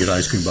gonna go get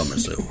ice cream by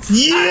myself.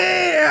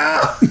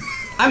 Yeah.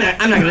 I'm not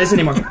gonna listen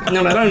anymore.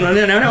 No. Not gonna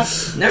Mint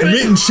listen.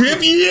 and chip.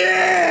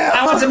 Yeah.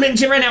 I want some mint and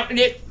chip right now.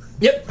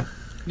 Yep.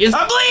 Yes.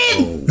 I'm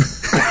bleeding.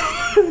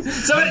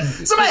 Somebody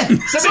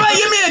Somebody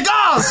give me a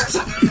gauze.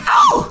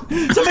 Oh!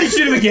 Somebody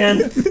shoot him again.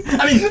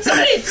 I mean,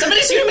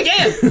 somebody shoot him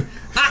again.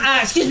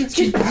 Excuse me.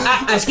 Excuse me.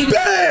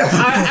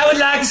 I would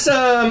like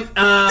some.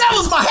 That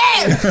was my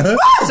hand.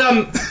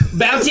 Some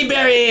Bounty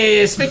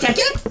Berry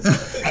Spectacular.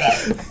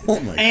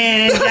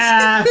 And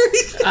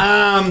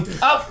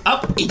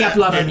he got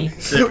blood on me.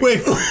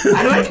 Wait.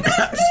 I don't like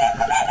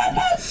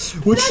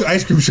it. Which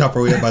ice cream shop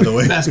are we at, by the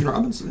way? Baskin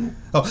Robbins.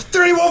 Oh,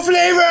 31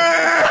 flavor.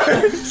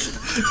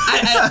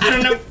 I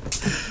don't know.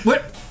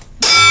 What?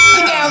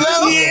 Get down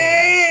low.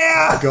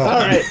 Yeah. All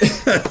right.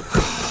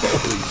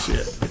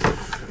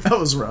 That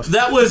was rough.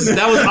 That was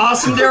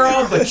awesome,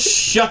 Daryl. But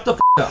shut the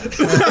up.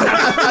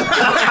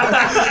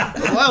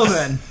 Well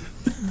then.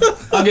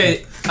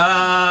 Okay.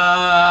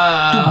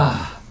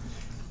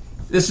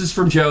 This is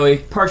from Joey,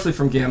 partially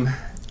from Gim.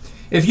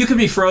 If you could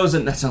be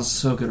frozen, that sounds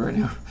so good right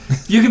now.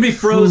 If you could be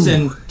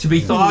frozen to be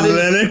thought in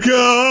Let it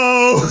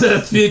go.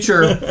 the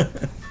future,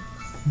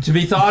 to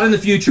be thought in the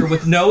future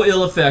with no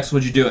ill effects,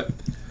 would you do it?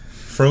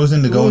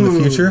 Frozen to go in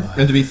the future?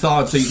 And to be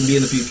thawed so you can be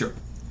in the future.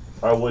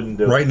 I wouldn't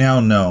do Right it. now,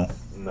 no.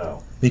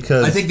 No.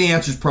 Because I think the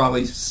answer is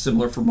probably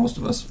similar for most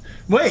of us.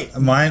 Wait.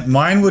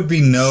 mine would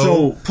be no.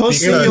 So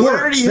Post because-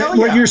 singularity. Hell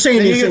what yeah. you're saying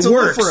Then you is get it to live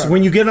works. forever.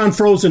 When you get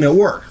unfrozen, it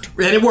worked.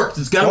 And it worked.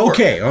 It's got to work.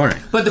 Okay, all right.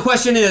 But the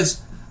question is,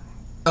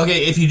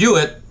 okay, if you do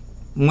it,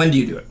 when do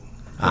you do it?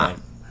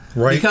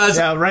 right? Because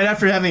Yeah, right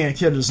after having a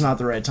kid is not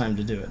the right time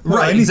to do it.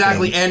 right, anything.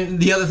 exactly. And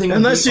the other thing, would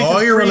Unless be, you all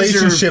can your freeze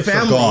relationships are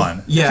family.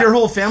 gone. Yeah. If your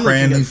whole family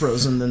can Friends. get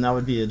frozen, then that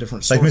would be a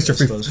different story. Like Mr. I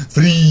suppose.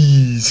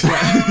 Freeze.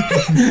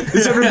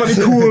 Is everybody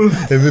cool?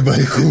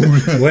 Everybody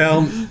cool.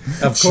 Well,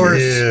 of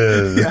course,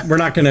 Yeah. we're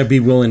not going to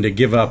be willing to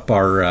give up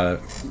our.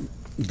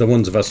 The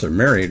ones of us that are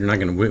married are not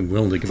going to be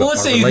willing to give well, up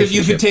let's our say you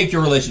relationship. could take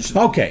your relationship.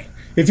 Okay,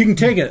 if you can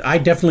take it, I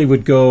definitely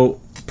would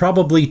go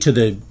probably to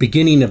the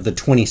beginning of the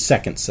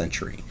 22nd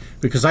century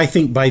because I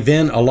think by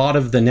then a lot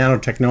of the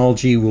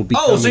nanotechnology will be.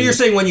 Oh, so you're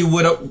saying when you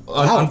would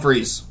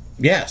unfreeze?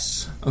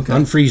 Yes. Okay.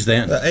 Unfreeze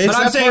then. But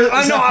I'm saying,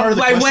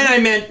 I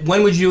meant,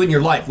 when would you do it in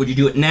your life? Would you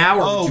do it now,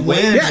 or would you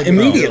wait? Yeah,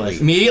 immediately.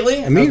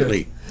 Immediately?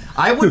 Immediately. Okay.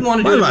 I wouldn't want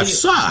to do My it life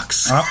immediately.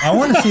 sucks. I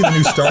want to see the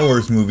new Star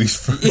Wars movies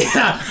first.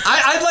 Yeah,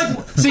 I'd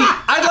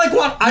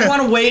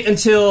want to wait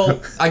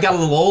until I got a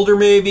little older,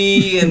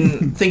 maybe,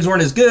 and things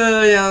weren't as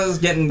good. I was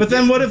getting. But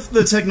then, what if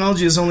the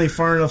technology is only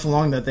far enough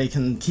along that they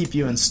can keep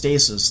you in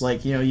stasis?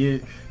 Like,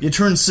 you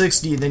turn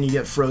 60, then you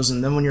get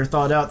frozen. Then when you're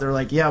thawed out, they're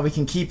like, yeah, we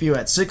can keep you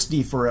at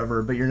 60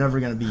 forever, but you're never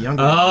going to be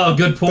younger. Oh,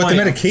 good point. But the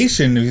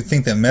medication, if you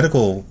think that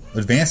medical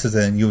advances,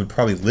 then you would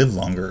probably live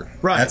longer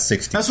at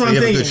 60. That's what So I'm you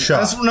have a thinking. good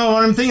shot.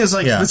 What I'm thinking is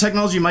like Yeah. the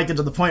technology might get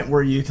to the point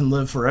where you can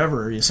live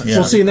forever. Essentially.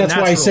 Well, see, and that's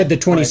why I said the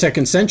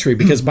 22nd century,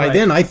 because by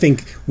then I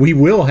think we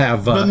will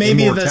have But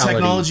maybe the immortality.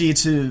 technology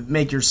to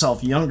make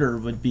yourself younger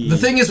would be. The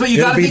thing is, you It'll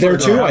got to be think there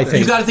too, I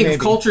think. You got to think Maybe.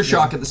 of culture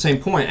shock at the same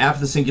point.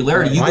 After the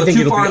singularity, you I go think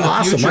too it'll far be in the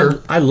awesome.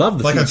 future. I love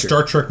the Like on future.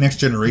 Star Trek Next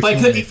Generation, But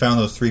when could- they found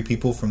those 3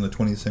 people from the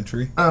 20th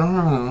century. I don't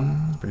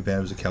know. Pretty bad.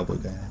 It was a cowboy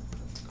guy.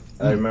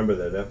 I remember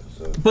that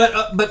episode. But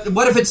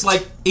what if it's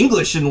like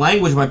English and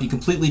language might be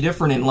completely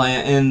different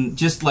and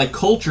just like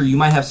culture, you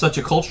might have such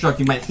a culture shock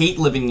you might hate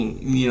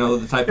living in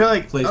the type You're of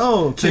like, place.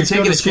 oh, so you're kids go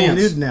taking to a school chance.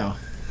 nude now.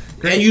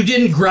 And you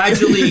didn't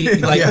gradually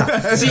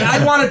see.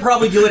 I'd want to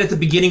probably do it at the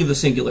beginning of the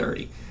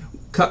singularity.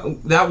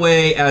 That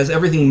way, as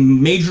everything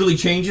majorly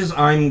changes,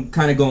 I'm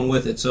kind of going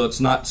with it, so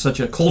it's not such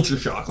a culture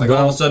shock. Like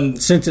all of a sudden,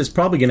 since it's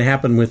probably going to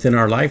happen within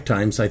our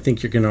lifetimes, I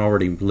think you're going to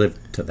already live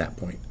to that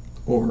point.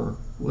 or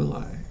will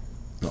I?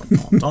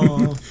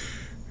 Oh.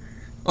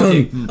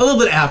 Okay, a little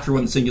bit after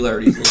when the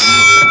singularity is.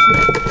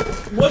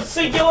 What's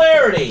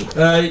singularity?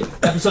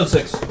 Episode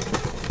 6.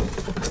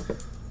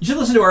 You should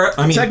listen to our.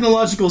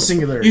 Technological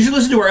singularity. You should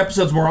listen to our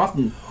episodes more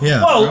often.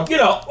 Yeah. Well,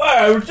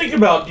 I was thinking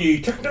about the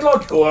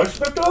technological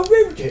aspect of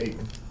everything.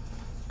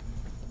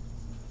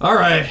 All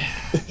right,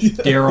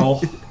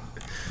 Daryl.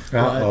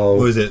 Uh-oh.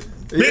 What is it?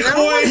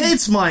 Everyone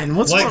hates mine.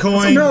 What's wrong?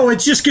 Litecoin. No,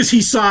 it's just because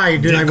he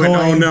sighed, and I went,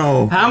 Bitcoin. oh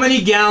no. How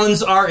many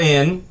gallons are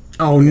in?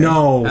 Oh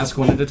no. Ask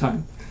one at a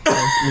time.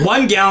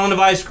 1 gallon of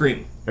ice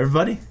cream.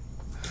 Everybody?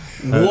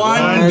 1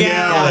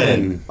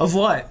 gallon. Of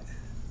what?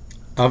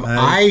 Of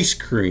ice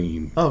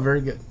cream. Oh,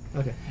 very good.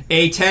 Okay.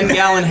 A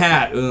 10-gallon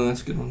hat. Ooh,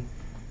 that's a good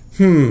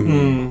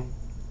one.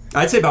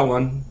 I'd say about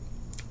 1.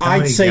 How I'd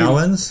many say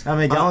gallons? How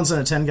many gallons in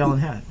a 10-gallon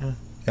hat? Yeah.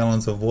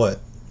 Gallons of what?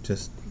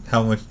 Just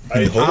how much?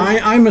 Can you hold?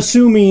 I'm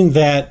assuming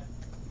that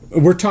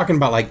we're talking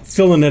about like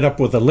filling it up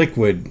with a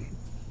liquid.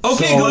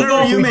 Okay, So, Google.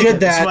 if we make did it.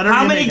 that, So whatever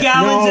How you many make it.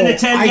 gallons in a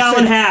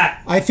 10-gallon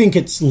hat? I think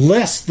it's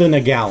less than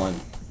a gallon.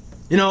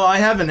 I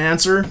have an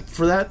answer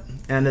for that,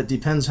 and it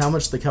depends how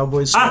much the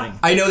cowboy's sweating.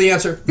 I know the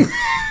answer.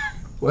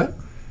 What?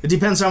 It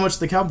depends how much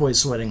the cowboy's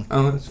sweating.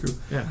 Oh, that's true.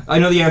 Yeah. I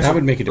know the answer. That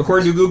would make a difference.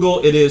 According to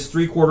Google, it is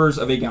 3/4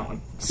 of a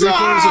gallon. 3/4 of a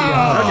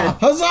gallon. Okay.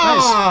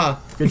 Huzzah!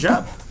 Good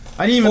job.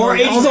 I didn't even Or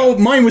know. 80 Although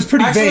mine was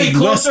pretty Actually, vague,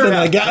 less closer,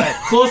 than a gallon.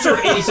 closer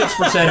to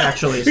 86%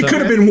 actually. It could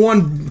have been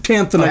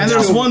 1/10 and a And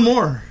there's gallon. one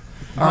more.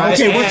 All right,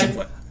 Okay,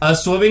 and a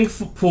swimming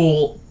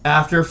pool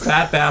after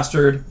Fat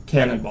Bastard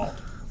cannonballed.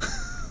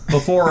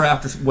 Before or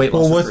after weight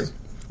loss Well, what's- surgery?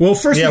 Well,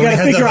 first Yeah, we got we to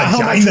had figure the out how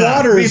much vagina.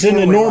 water is in a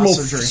Before weight normal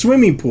loss surgery.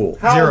 swimming pool.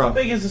 How 0.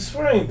 big is the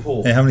swimming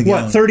pool? Hey, how many What,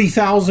 gallons?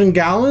 30,000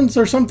 gallons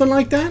or something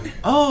like that?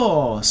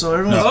 Oh, so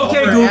everyone's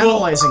Okay, Google.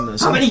 analyzing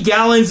this. How many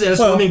gallons in a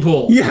swimming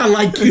pool? Yeah,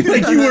 like you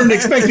weren't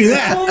expecting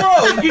that.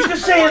 Oh, no, you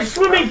just saying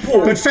swimming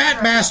pool. But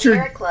Fat Bastard,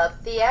 Sierra Club,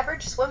 the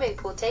average swimming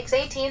pool takes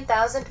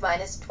 18,000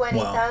 minus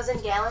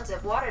 20,000 gallons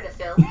of water to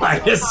fill.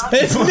 Minus-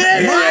 It's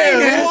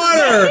negative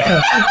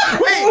water.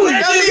 Wait,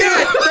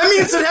 that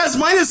means it has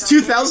minus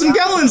 2,000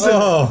 gallons in it.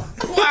 Oh,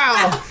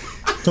 Wow.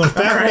 so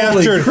fat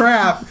holy bastard.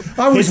 crap.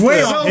 I was It's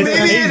way the- So off. It's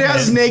maybe it amazing.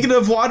 has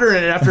negative water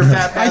in it after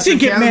Fat Bastard I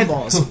think it meant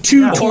cannonballs.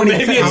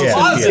 220,000 maybe it's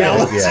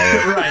gallons.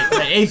 Yeah.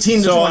 Right, 18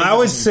 to So 20. I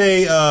would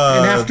say,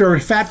 And after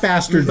Fat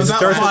Bastard, About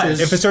starts at-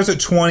 five. if it starts at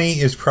 20,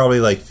 it's probably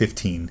like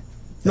 15.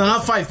 No,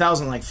 not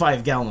 5,000, like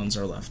 5 gallons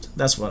are left.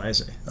 That's what I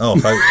say. Oh,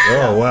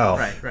 oh wow.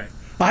 Right.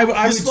 I would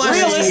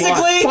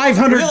Realistically,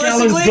 500 gallons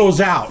realistically-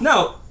 goes out.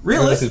 No,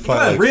 Realistically,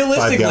 probably like 5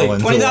 realistically,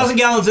 gallons 20,000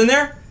 gallons in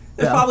there.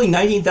 There's Yeah. probably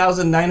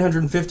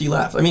 19,950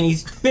 left. I mean,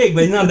 he's big,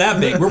 but he's not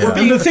that big. We're Yeah.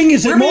 being, And the thing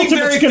is, we're that being most of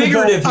very it's going to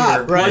go figurative here. right.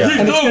 up, Like, Yeah. he's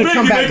and it's so going big, to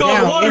come you back make all the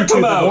down water into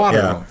come the out. water.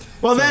 Yeah.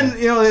 Well, then,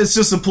 it's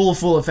just a pool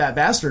full of Fat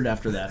Bastard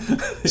after that.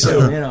 So,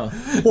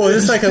 Well,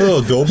 it's like a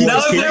little doughboy. Now,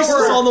 if there This is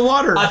were all the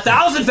water.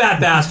 1,000 fat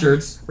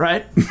bastards,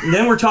 Right?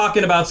 then we're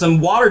talking about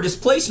some water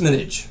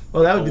displacementage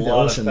Well, that would A be the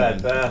lot of ocean. fat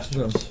then.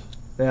 bastards.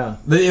 Yeah.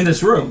 in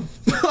this room.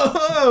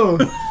 Oh!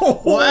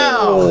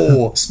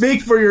 Wow!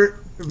 Speak for your...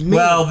 me.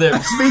 Well,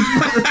 Speak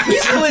for...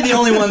 he's really the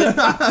only one that.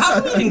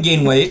 How come he didn't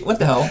gain weight? What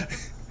the hell?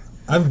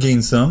 I've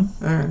gained some.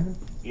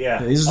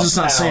 Yeah. He's just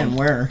not saying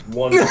where.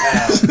 1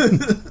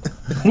 pound.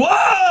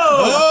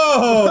 Whoa!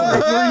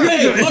 Oh!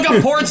 Hey, look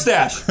up porn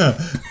stash.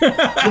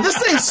 Did this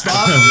thing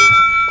stop?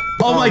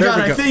 Oh my god,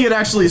 I think it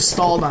actually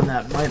stalled on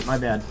that. My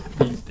bad.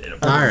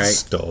 All right.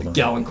 Stalled him.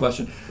 Gallon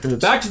question.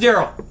 Back to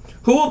Daryl.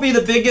 Who will be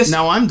the biggest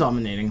Now I'm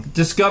dominating.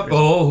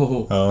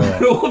 Who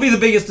will be the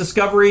biggest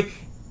discovery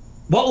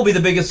What will be the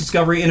biggest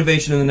discovery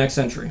innovation in the next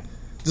century?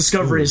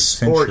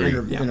 Discoveries or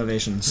century.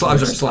 innovations. I'm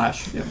sorry,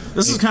 slash. Yeah.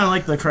 This is kind of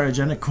like the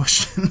cryogenic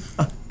question.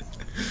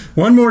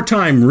 One more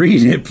time,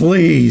 read it,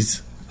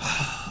 please.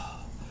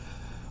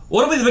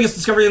 What will be the biggest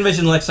discovery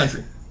innovation in the next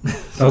century?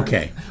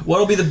 Okay, What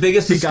will be the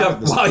biggest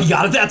discovery? Wow, you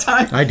got it that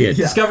time? I did.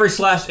 Discovery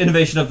 /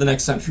 innovation of the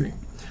next century.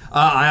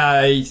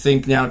 I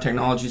think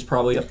nanotechnology is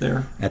probably up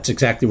there. That's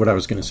exactly what I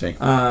was going to say.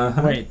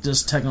 Wait,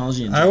 just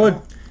technology in I general?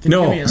 would. Can you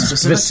No, give me a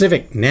specific?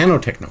 specific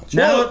nanotechnology.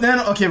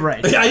 Nano, okay,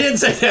 right. I didn't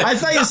say that. I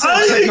thought you said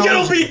I think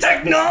it'll technology. be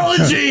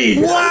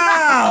technology.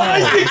 Wow! I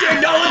think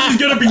technology is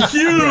going to be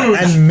huge.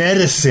 And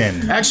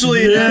medicine.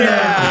 Actually,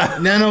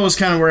 nano was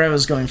kind of where I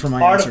was going for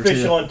my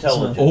Artificial answer, too.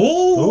 intelligence.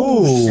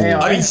 Oh, Hey, I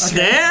mean, okay.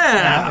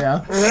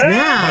 snap.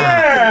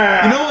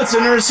 Yeah. You know what's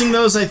interesting,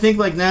 though, is I think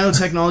like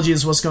nanotechnology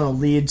is what's going to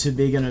lead to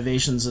big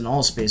innovations in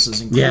all spaces,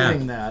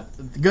 including that.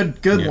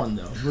 Good one,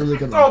 though. Really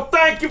good one. Oh,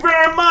 thank you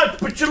very much,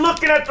 but you're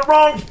looking at the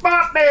wrong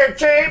spot there,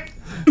 Chape.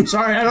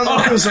 Sorry, I don't know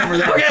who's over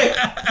there. Okay,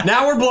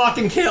 now we're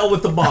blocking Kale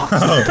with the box.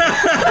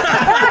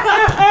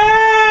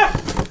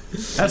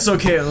 That's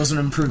okay. It was an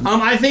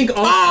improvement. I think.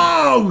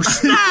 Oh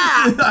snap!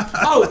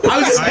 I was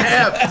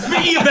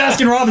speaking of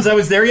Baskin Robbins. I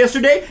was there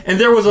yesterday, and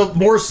there was a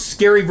more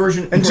scary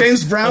version. And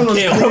James Brown was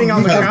Kale. bleeding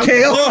on the ground.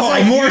 Kale?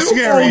 Oh, more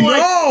scary.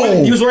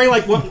 No! He was wearing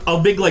like a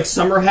big like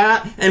summer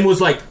hat and was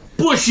like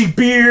bushy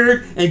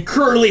beard and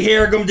curly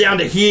hair going down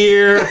to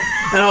here.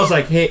 And I was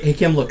like, hey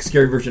Kim, look,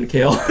 scary version of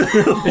Kale.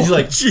 And she's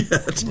like,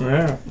 shit.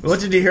 Yeah. What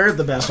did you hear at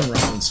the Baskin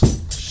Robbins?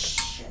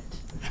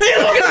 Hey,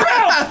 look, it's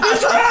Ralph!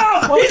 It's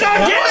Ralph! He's on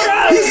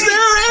camera! He's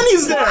there and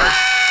he's there.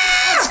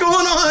 What's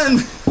going on?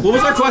 What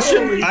was our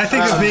question? I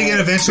think a big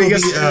innovation will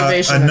biggest be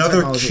innovation in another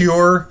technology.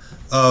 cure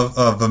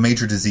of a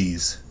major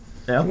disease.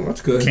 Yeah.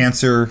 That's good.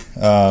 Cancer.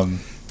 Well,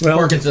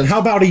 Parkinson's. how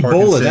about Ebola?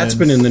 Parkinson's. That's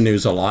been in the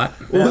news a lot.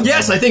 Well,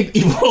 yes, I think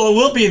Ebola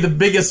will be the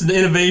biggest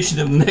innovation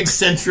of the next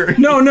century.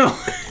 No.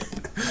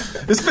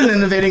 It's been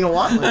innovating a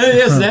lot lately.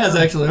 Yes, it has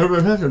actually. Hey,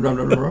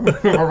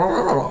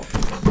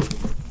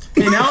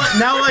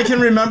 now I can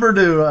remember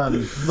to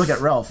look at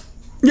Ralph.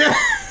 Yeah.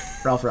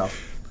 Ralph.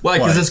 Why?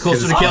 Because it's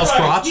closer to Kale's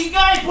crotch? You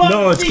guys want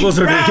No, to it's see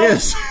closer to Ralph?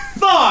 his.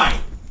 Fine.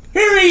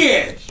 Here he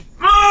is.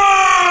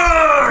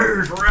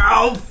 There's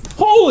Ralph.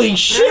 Holy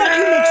shit! He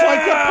looks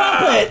like a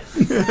puppet.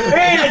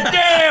 Ain't a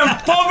damn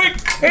puppet.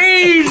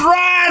 He's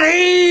right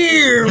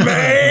here,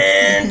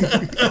 man.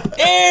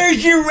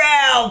 There's your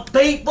Ralph,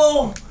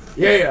 people.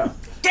 Yeah.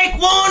 Take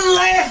one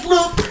last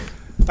look.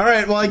 All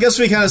right. Well, I guess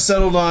we kind of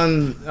settled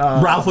on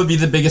Ralph would be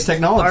the biggest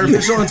technology.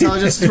 artificial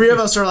intelligence. 3 of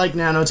us are like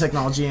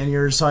nanotechnology, and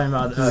you're talking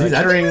about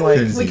curing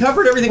like. We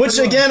covered everything. Which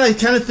pretty well. again, I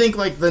kind of think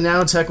like the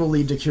nanotech will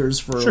lead to cures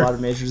for a lot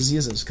of major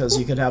diseases because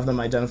you could have them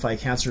identify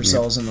cancer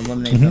cells and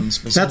eliminate them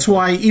specifically. That's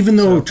why, even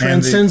though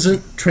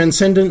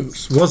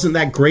Transcendence wasn't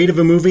that great of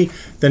a movie,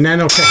 the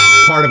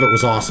nanotech part of it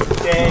was awesome.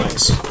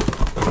 Nice.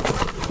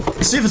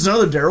 Let's see if it's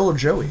another Daryl or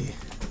Joey.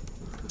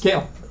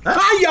 Kale.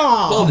 Hiya!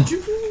 Oh, did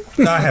you?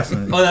 I have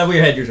some. Oh, that we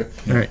had yours.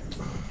 All right.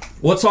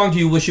 What song do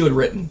you wish you had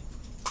written?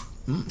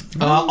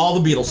 All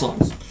the Beatles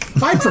songs.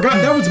 I forgot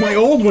that was my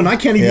old one. I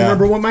can't even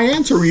remember what my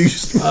answer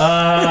used.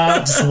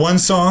 Just one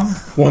song.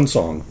 One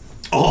song.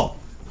 Oh,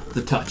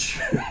 The Touch.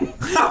 You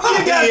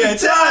got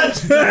the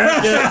touch.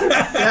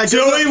 Yeah,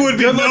 Joey would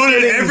be known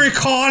at every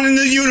con in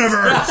the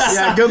universe.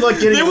 Yeah, good luck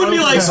getting. They wouldn't be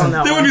like on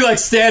that they one. wouldn't be like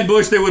Stan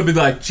Bush. They would be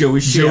like Joey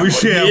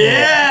Shamble.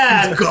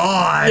 Yeah.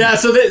 God. Yeah.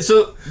 So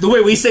the way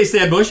we say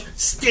Stan Bush,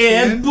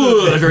 Stan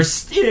Bush or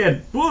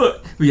Stan Bush,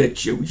 we like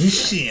Joey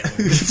Shamble.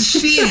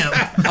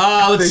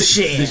 Let's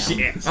see.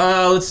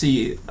 Let's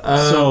see.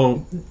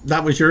 So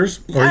that was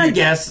yours? Or I you-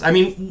 guess. I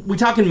mean, we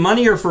talking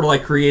money or for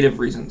like creative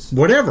reasons?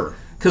 Whatever.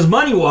 Because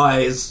money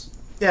wise,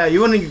 Yeah, you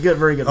wouldn't get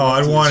very good. Oh, I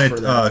royalties want for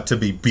it that. to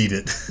be Beat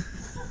It.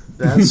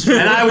 That's true.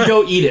 and I would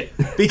go eat it.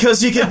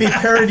 Because you could be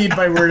parodied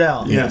by Weird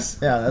Al. Yes.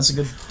 Yeah, that's a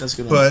good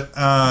one. But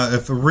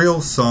if a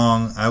real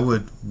song, I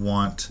would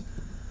want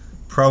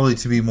probably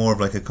to be more of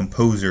like a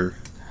composer,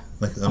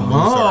 like a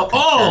Mozart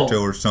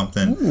concerto or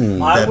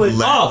something. I would-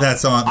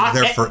 That's on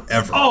there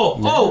forever.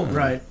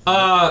 right.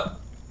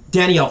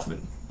 Danny Elfman.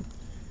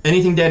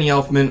 Anything Danny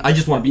Elfman. I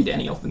just want to be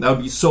Danny Elfman. That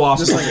would be so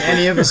awesome. Just like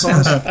any of his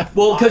songs.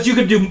 Well, because you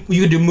could do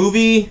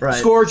movie Right.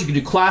 scores, you could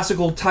do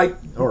classical type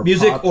Or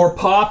music pop. or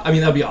pop. I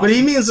mean, that'd be awesome. But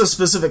he means a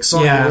specific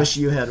song Yeah. I wish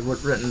you had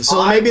written.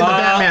 So maybe the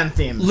Batman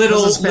theme. 'cause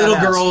Little it's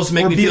badass. girls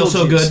make Or me feel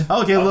so Beetlejuice. good.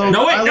 Okay, little.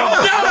 No, wait, I no,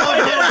 love- no, I love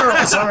no. little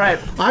girls. All right.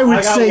 I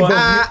would got say one.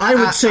 I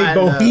would say I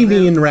know.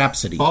 Bohemian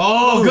Rhapsody.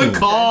 Oh, good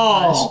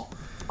call.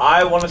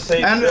 I want to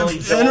say And Billy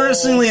Joel.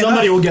 interestingly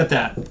Somebody enough, will get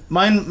that.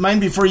 mine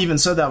before you even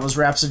said that was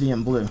Rhapsody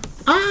in Blue.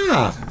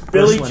 Ah,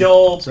 Billy one.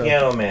 Joel, So-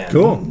 Piano Man.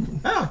 cool.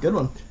 Ah, good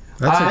one.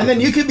 That's a And then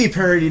you could be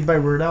parodied by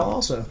Weird Al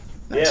also.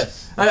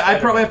 Yes. I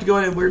probably have to go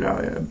in Weird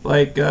Al, yeah.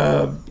 Like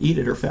Eat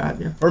It or Fat,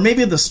 yeah. Or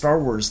maybe the Star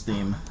Wars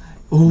theme.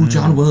 Ooh,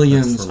 John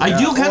Williams. I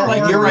do kind of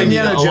like your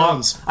idea Indiana a lot.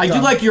 Jones. I do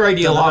Dun. like your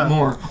idea a lot Dun-dun-dun.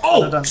 more.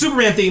 Oh, Dun-dun-dun.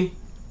 Superman theme.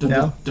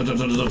 Yeah. If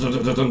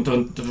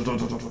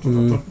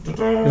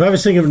I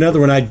was thinking of another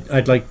one,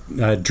 I'd like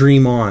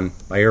Dream On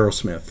by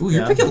Aerosmith. Ooh,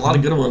 you're picking a lot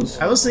of good ones.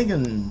 I was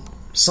thinking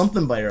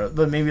something bite,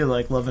 but maybe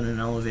like Love in an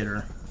Elevator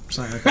or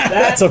something like that.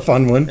 That's a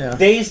fun one. Yeah.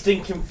 Dazed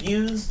and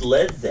Confused,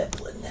 Led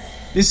Zeppelin.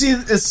 You see,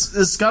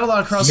 it's got a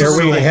lot of crossovers. Stairway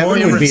to with my Heaven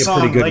would favorite be a song.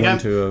 pretty good Like, one I'm-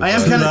 to I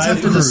am kind of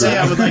tempted to say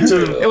I would like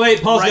to. Hey,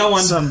 wait, Paul's write got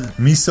one. some.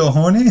 Me so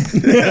horny?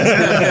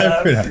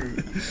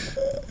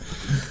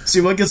 See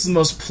what gets the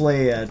most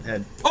play at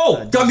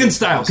Gungan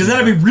style, because then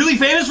I'd be really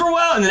famous for a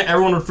while, and then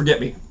everyone would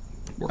forget me.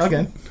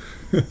 Okay.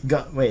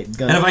 Gun. And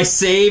if I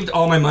saved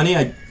all my money,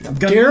 I'd...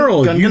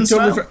 Daryl, you Gungan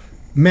style? told me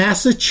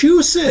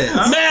Massachusetts,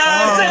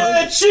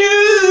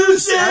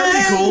 Massachusetts!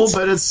 That'd be cool,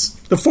 but it's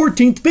the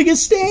 14th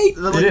biggest state.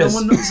 like It no is.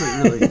 one knows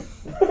it really.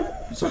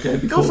 It's okay.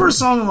 It'd be Go cool. for a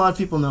song a lot of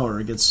people know, or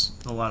it gets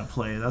a lot of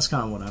play. That's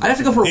kind of what I'm. I'd have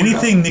to go for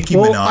Anything Nicki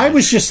Well, Minaj. I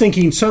was just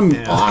thinking some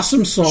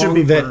awesome Should song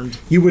be that burned.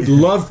 you would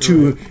love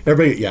to.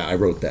 Everybody, yeah, I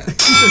wrote that.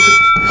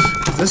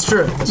 That's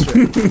true. That's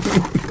true.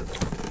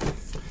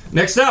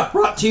 Next up,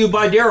 brought to you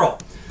by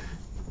Daryl.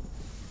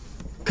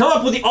 Come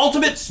up with the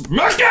ultimate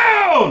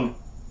smackdown!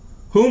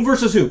 Whom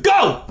versus who?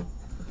 Go!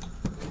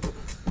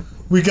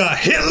 We got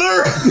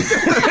Hitler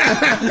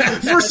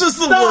Versus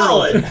the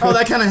Solid. world. Oh,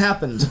 that kind of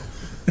happened.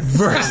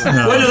 versus Wait,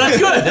 no, that's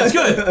good. That's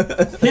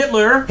good.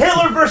 Hitler.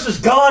 Hitler versus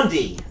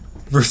Gandhi.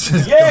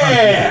 versus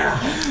Yeah.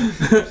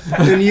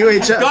 In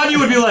UHF. Gandhi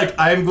would be like,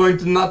 I am going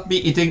to not be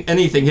eating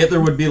anything. Hitler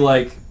would be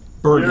like,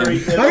 burn him.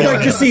 I'd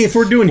like to see if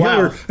we're doing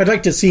Wow. Hitler. I'd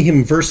like to see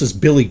him versus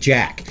Billy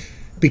Jack,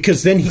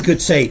 because then he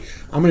could say,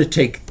 "I'm going to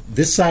take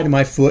this side of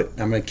my foot.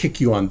 I'm going to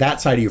kick you on that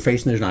side of your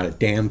face, and there's not a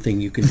damn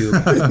thing you can do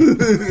about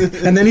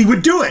it." And then he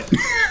would do it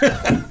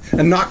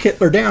and knock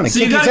Hitler down and So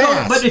you kick his gotta go,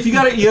 ass. but if you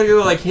gotta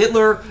go like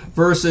Hitler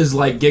versus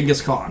like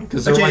Genghis Khan,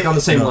 because they're Okay, like on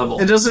the same level.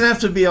 It doesn't have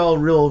to be all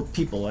real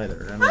people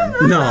either. I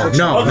mean, no, Okay,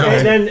 no.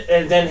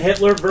 and then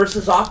Hitler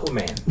versus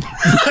Aquaman.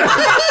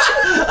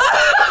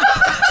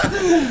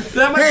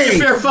 That might be a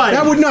fair fight.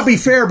 That would not be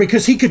fair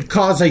because he could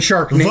cause a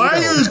Sharknado. Why are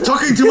you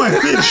talking to my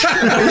fish?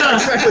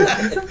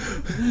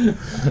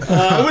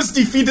 I was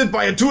defeated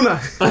by a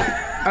tuna.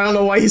 I don't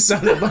know why he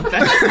sounded like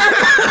that.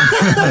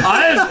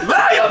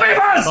 You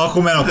famous!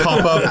 Aquaman will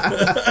pop up.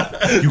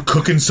 You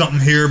cooking something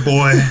here,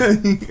 boy?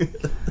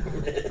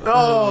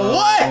 Oh,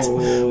 what?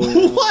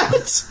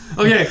 What?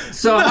 Okay,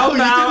 so how You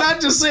did about not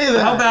just say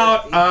that. how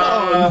about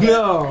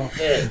No.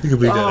 You can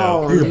bleep that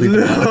out. You can bleep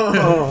that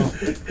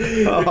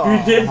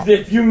out.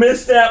 If you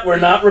missed that, we're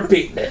not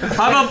repeating it.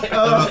 how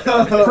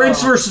about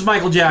Prince versus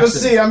Michael Let's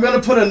Jackson? see. I'm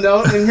gonna put a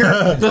note in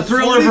here. The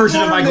Thriller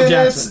version of 44 Michael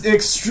minutes, Jackson.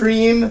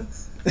 Extreme.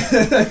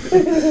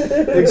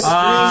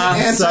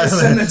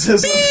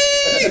 Anti-Semitism.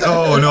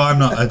 Oh no, I'm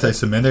not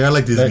anti-Semitic. I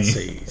like Disney. Let's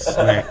see.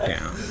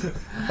 Smackdown.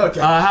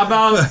 How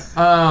about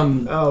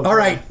All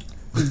right.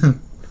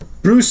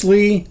 Bruce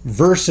Lee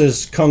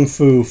versus Kung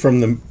Fu from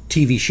the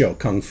TV show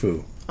Kung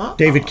Fu.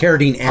 David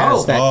Carradine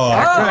as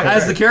that.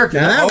 as the character?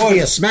 Now that would be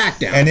a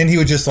smackdown. And then he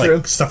would just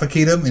like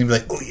suffocate him, and he'd be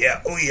like, "Oh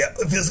yeah,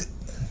 it feels."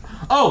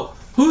 Oh,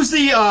 who's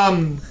the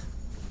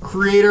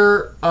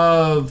creator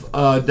of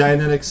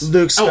Dianetics?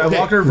 Luke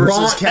Skywalker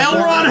versus Captain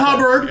L. Ron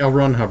Hubbard L.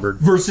 Ron Hubbard.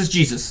 versus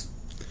Jesus.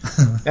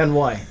 And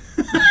why?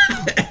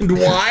 And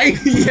why?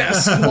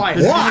 Yes, why?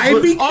 Why?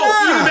 Because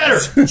Oh, even better.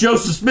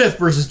 Joseph Smith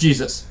versus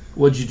Jesus.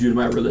 What'd you do to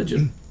my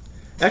religion?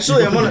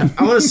 Actually, I want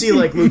to see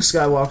like Luke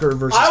Skywalker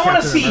versus I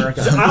want to Captain see.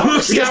 America. I wanna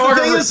Luke see- Skywalker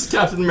the thing versus is-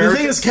 Captain The America.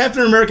 thing is,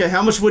 Captain America,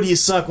 how much would he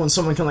suck when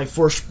someone can like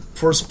force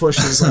push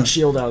his like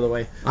shield out of the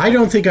way? I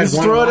don't think I'd Just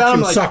want to throw it watch out him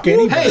and like, suck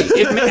anybody.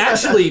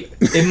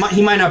 Hey,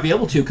 he might not be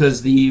able to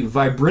because the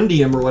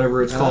vibrandium or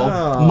whatever it's called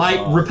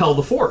might repel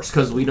the force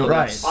because we know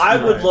Right. that's I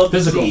would love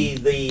physical. to see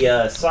the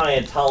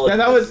Scientology.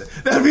 Yeah,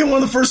 that'd be one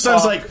of the first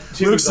times like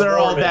to Luke's the there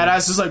all Mormon.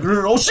 badass, just like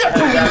oh shit.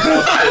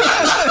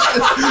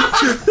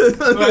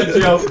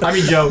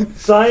 Joe.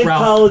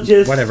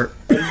 Scientologists Whatever.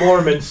 and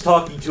Mormons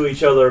talking to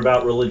each other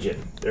about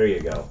religion. There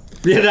you go.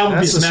 Yeah, that would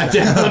That's be a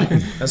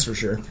SmackDown. That's for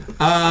sure.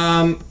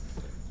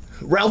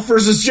 Ralph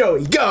versus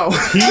Joey, go. All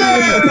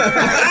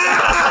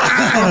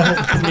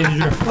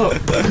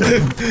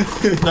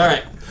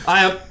right.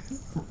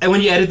 And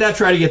when you edit that,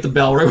 try to get the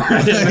bell right where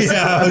I did.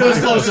 Yeah. It was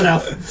close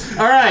enough.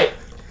 All right.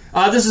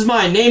 This is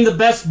mine. Name the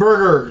best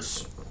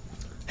burgers.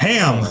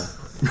 Ham.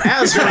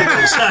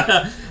 Asperger's.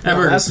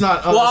 That's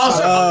not. Well,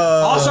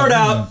 I'll start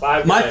out.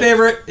 Five My Guys.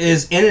 favorite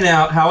is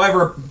In-N-Out.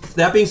 However,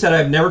 that being said,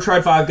 I've never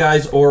tried Five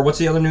Guys or what's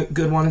the other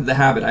good one? The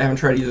Habit. I haven't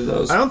tried either of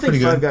those. I don't think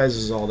Pretty Five good. Guys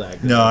is all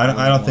that good. No,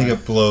 I don't think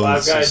it blows.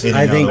 Five Guys in is and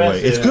I think- out of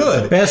the way. It's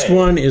good. Best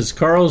one is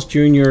Carl's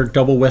Jr.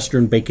 Double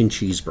Western Bacon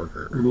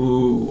Cheeseburger.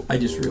 Ooh, I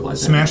just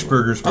realized. Smash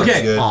burgers. Pretty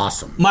Okay. good.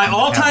 Awesome. My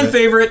all-time Habit.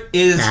 favorite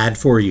is Ad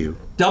for you.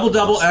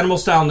 Double Animal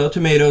Style No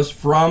Tomatoes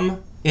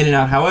from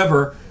In-N-Out.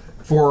 However,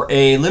 for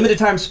a limited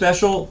time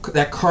special,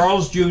 that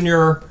Carl's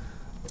Jr.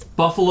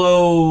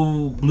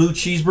 Buffalo Blue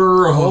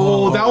Cheeseburger.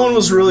 Oh, that one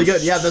was really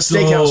good. Yeah, the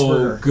steakhouse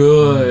burger.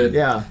 Good.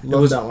 Yeah, it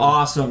love was that one.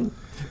 awesome.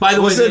 By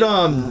the Was way,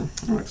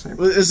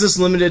 it is this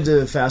limited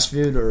to fast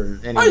food or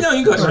any? Oh no,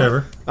 you go.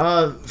 Whatever.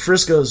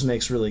 Frisco's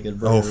makes really good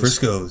burgers. Oh,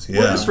 Frisco's. What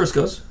Yeah. is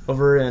Frisco's?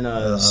 over in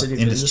City of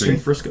Industry. Industry.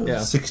 Frisco's.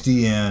 Yeah.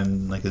 60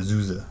 and like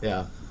Azusa.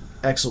 Yeah.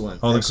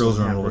 excellent. All the excellent girls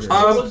are on roller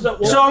hamburger.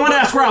 skates. So I want to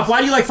ask Ralph, why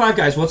do you like Five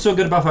Guys? What's so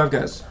good about Five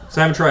Guys?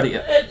 So I haven't tried it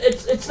yet.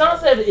 It's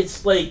not that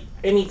it's like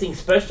anything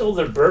special.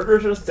 Their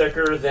burgers are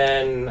thicker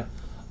than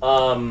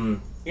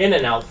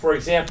In-N-Out. For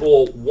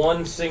example,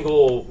 one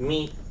single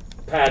meat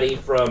patty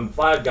from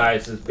Five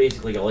Guys is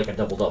basically like a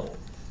double-double.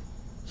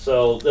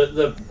 So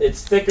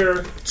it's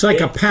thicker. It's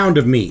like a pound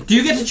of meat. Do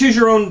you get to choose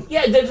your own?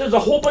 Yeah, there's a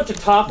whole bunch of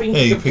toppings.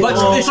 Hey, you You pick can But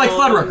put on. it's like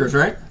Fuddruckers,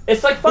 right?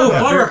 It's like Oh,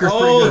 Fuddruckers. Fuddruckers pretty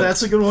Oh, good.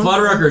 that's a good one.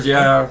 Fuddruckers,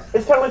 yeah.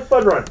 It's kind of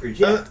like Fuddruckers,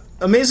 yeah.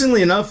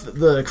 Amazingly enough,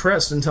 the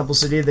Crest in Temple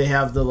City, they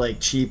have the like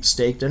cheap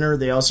steak dinner.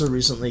 They also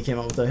recently came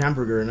out with a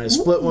hamburger, and I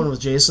split one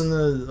with Jason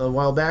a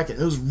while back, and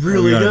it was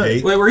really you on a good.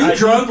 date? Wait, were you I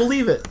drunk? couldn't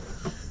believe it.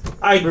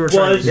 I We were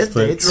trying to was get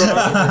dates.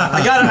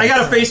 I got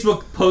a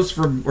Facebook post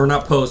or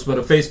not post, but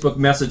a Facebook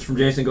message from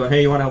Jason going,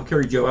 "Hey, you want to help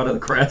carry Joe out of the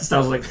Crest?" I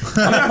was like,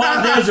 "I'm in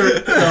Palm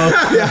Desert." So.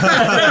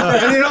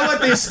 And you know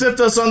what? They stiffed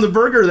us on the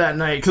burger that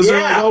night because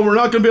they're like, Yeah. "Oh, we're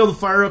not going to be able to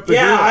fire up the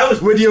Yeah, grill. I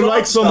was Would you pissed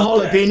like off some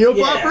about that. jalapeno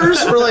Yeah. poppers?"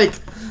 We're like,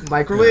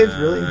 "Microwave,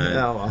 really?"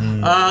 Oh,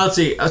 well. Let's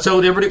see. So,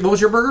 everybody, what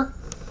was your burger?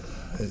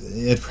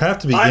 It'd have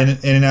to be in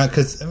and out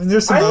because I mean,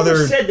 there's some I other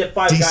always said that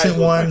Five Guys decent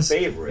was ones. my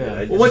favorite. Yeah. I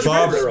just Well, what's your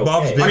think Bob's, they're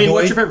Bob's okay. Big I mean, Boy.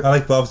 what's your favorite? I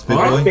like Bob's Big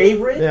My Boy.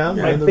 favorite? Yeah, My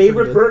they're pretty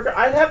favorite good. burger?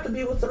 I'd have to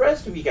be with the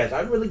rest of you guys. I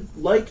really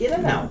like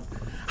In-N-Out.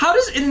 How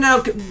does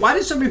In-N-Out? Why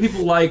do so many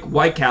people like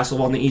White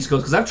Castle on the East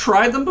Coast? Because I've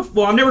tried them before.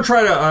 Well, I've never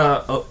tried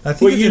I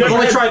think Wait, it's you a- never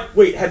only had, tried-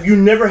 wait, have you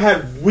never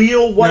had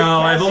real White No,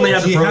 Castle? I've only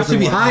had the You have to frozen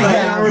be one. I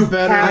have.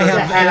 better. I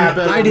have.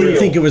 And I didn't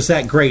think it was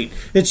that great.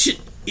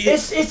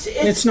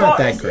 It's not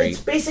that great. It's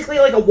basically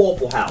like a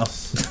Waffle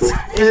House.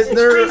 It's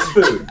They're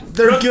street food.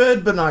 they're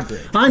good, but not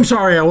great. I'm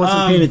sorry, I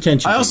wasn't paying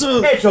attention. I to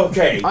also It's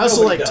okay. I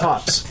also Nobody like does.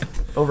 Tops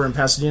over in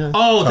Pasadena.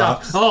 Oh,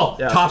 Tops.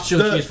 Yeah. Tops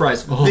chili The- cheese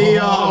fries. The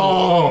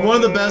one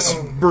of the best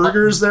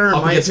burgers there, in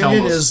I'll my get opinion,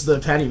 Elmo's. is the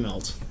patty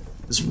melt.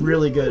 It's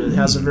really good. It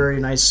has a very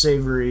nice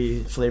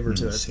savory flavor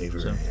to it.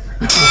 Savory.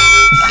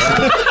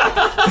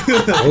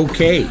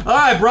 Okay. All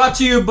right, brought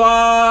to you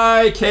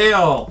by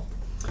Kale.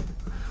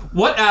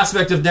 What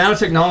aspect of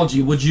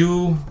nanotechnology would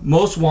you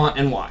most want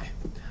and why?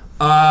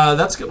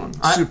 That's a good one.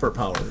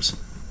 Superpowers.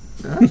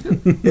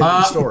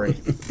 Hidden story.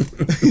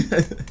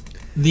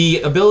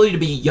 The ability to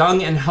be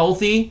young and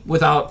healthy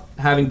without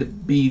having to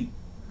be,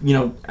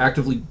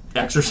 actively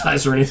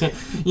exercise or anything.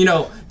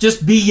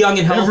 Just be young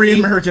and healthy. Every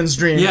American's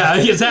dream. Yeah,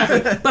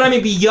 exactly. But I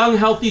mean, be young,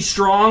 healthy,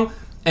 strong,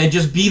 and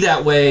just be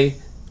that way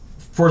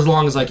for as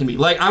long as I can be.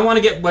 Like, I want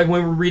to get, like,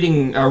 when we were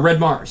reading Red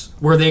Mars,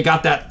 where they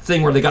got that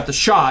thing where they got the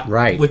shot,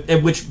 Right.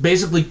 Which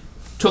basically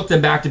took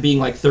them back to being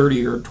like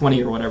 30 or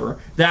 20 or whatever.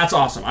 That's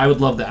awesome. I would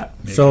love that.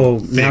 So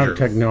bigger,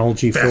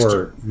 nanotechnology faster.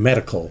 for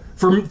medical.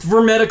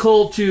 For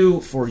medical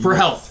for youth.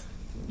 health.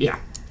 Yeah.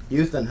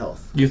 Youth and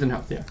health. Youth and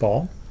health, yeah.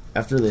 Paul?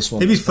 After this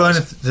one. It'd be fun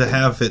to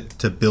have it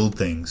to build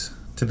things,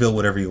 to build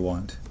whatever you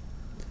want.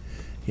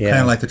 Yeah.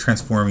 Kind of like the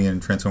Transformium in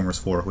Transformers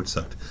 4, which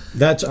sucked.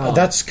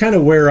 That's kind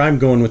of where I'm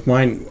going with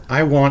mine.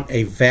 I want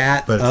a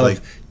vat But it's of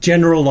like-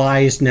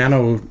 generalized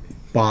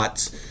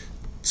nanobots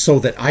so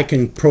that I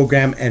can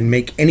program and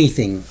make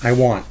anything I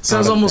want.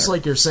 Sounds out of almost there.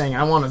 like you're saying,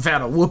 I want a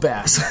vat of whoop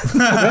ass.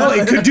 Well,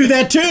 it could do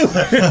that too.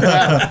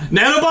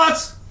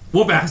 Nanobots?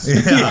 Whoop ass.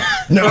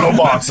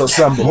 Nanobots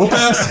assemble. Roll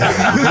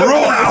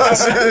out!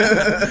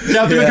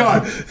 Down through the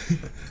car.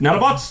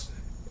 Nanobots?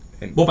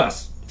 Whoop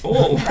ass.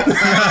 Oh.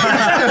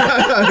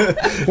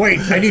 Wait,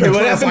 I need to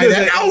clarify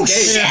that. Oh,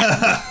 shit!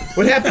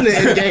 What happened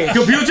to Engage?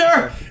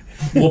 Computer?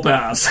 Whoop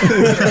ass.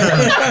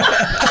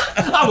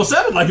 I almost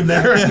sounded like him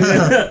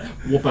there.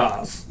 Whoop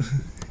ass.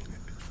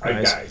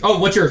 Okay. Oh,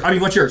 what's yours?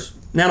 What's yours?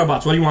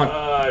 Nanobots, what do you want?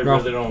 I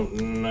Ralph? really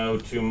don't know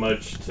too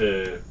much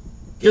to.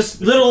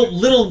 Just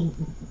little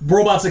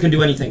robots that can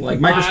do anything, like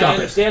I microscopic.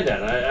 understand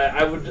that.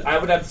 I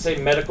would have to say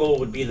medical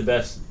would be the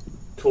best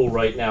tool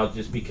right now,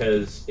 just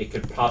because it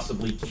could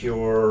possibly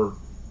cure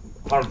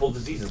harmful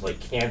diseases like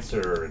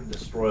cancer and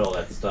destroy all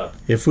that stuff.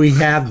 If we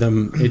had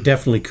them, it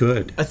definitely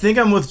could. I think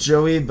I'm with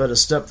Joey, but a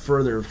step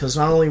further, because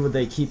not only would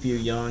they keep you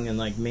young and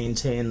like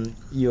maintain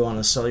you on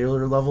a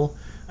cellular level,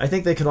 I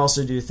think they could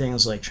also do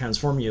things like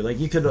transform you. Like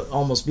you could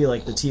almost be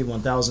like the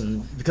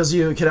T-1000, because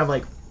you could have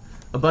like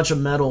a bunch of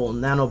metal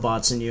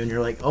nanobots in you, and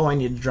you're like, oh, I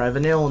need to drive a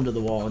nail into the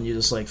wall, and you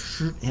just like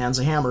hands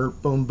a hammer,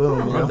 boom,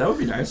 boom. You know? That would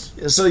be nice.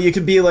 So you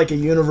could be like a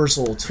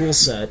universal tool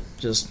set,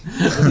 just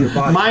with your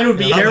body. Mine would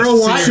be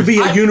Heroin should be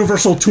a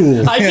universal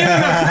tool. I give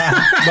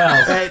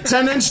well, Hey,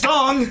 10-inch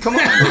dong, come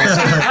on.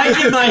 I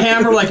give my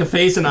hammer like a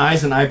face and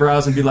eyes and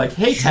eyebrows and be like,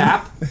 hey,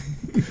 tap.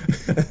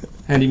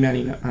 Handy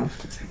manny.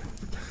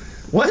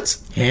 What?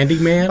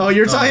 Handyman? Oh,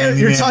 you're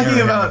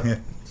talking about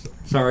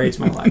Sorry, it's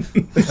my life.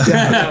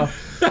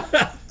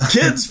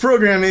 kids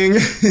programming.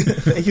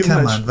 Thank you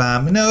Come much. on,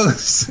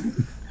 Vamanos.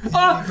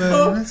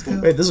 Let's go.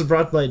 Wait, this is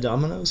brought by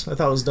Domino's? I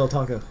thought it was Del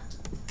Taco.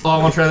 Oh, I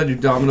want to try that new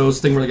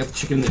Domino's thing where they got the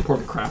chicken and they pour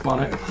the crap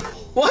on it.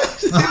 What?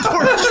 They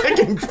poured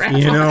chicken crap.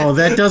 You know,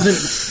 that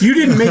doesn't... You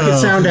didn't make it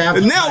sound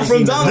appetizing. Now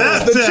from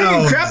Domino's, the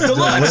chicken crap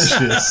deluxe.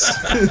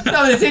 Delicious.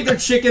 No, they take their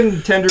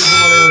chicken tenders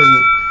and whatever.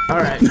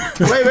 And,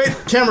 All right. Wait.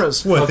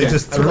 Cameras. What, Okay. they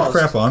just threw Applause.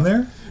 crap on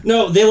there?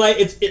 no, they like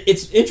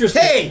it's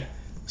interesting. Hey,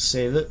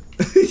 save it.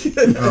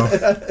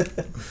 Oh.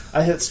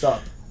 I hit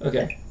stop.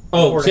 Okay.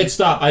 Oh, Recording. hit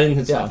stop. I didn't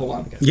hit stop. Yeah. Hold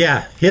on.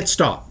 Yeah, hit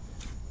stop.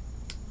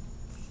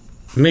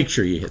 Make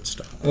sure you hit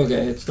stop.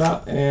 Okay, hit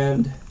stop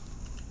and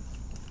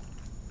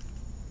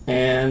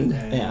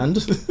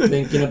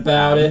thinking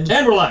about it.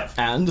 And we're live.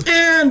 And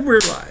we're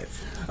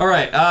live. All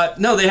right.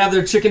 No, they have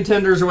their chicken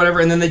tenders or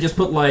whatever, and then they just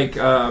put like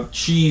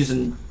cheese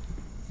and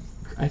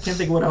I can't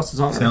think of what else is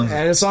on Sounds- it.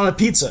 And it's on a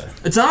pizza.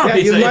 It's not a Yeah,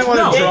 pizza. you might It's, want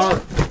no, to draw.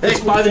 it's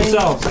by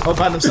themselves. Oh,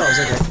 by themselves.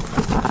 Okay.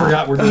 I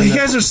forgot we're doing You that.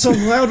 guys are so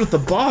loud with the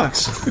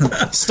box.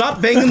 Stop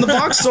banging the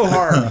box so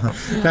hard.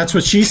 That's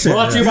what she said.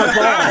 Brought to you by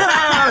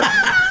Paul.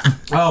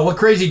 Oh, what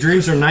crazy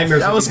dreams or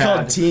nightmares That have was you called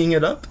had? teeing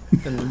it up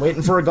and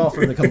waiting for a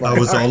golfer to come by. I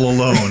was all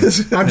alone.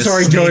 I'm A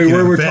sorry, snake Joey, in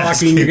where a we're vest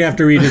talking, you're going to have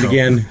to read it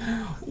again.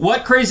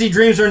 What crazy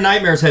dreams or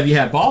nightmares have you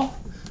had, Paul?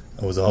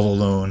 I was all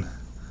alone.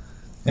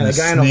 And a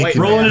guy in a snake white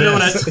Rolling a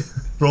vest.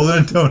 Rolling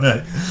a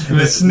donut. And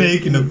a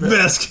snake in a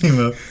vest came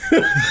up.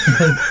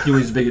 He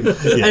was big. Yeah,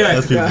 Anyway,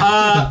 that's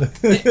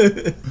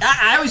pretty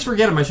I always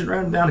forget them. I should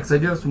write them down because I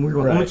do have some weird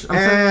ones. Right.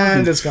 I'm sorry.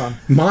 And it's gone.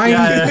 Mine,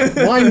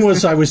 mine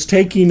was I was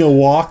taking a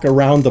walk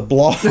around the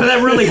block.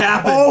 That really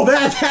happened. Oh,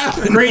 that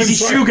happened. Crazy I'm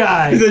sorry. shoe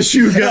guy. The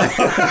shoe guy.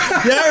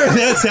 Yeah,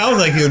 that sounds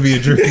like it would be a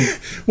dream.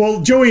 Well,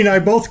 Joey and I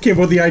both came up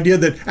with the idea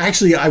that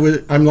actually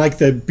I'm like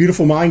the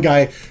Beautiful Mind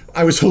guy.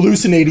 I was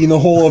hallucinating the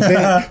whole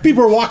event.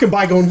 People were walking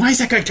by going, why is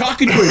that guy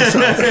talking to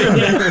himself?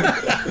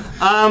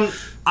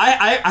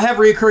 I have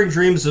reoccurring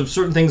dreams of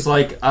certain things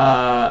like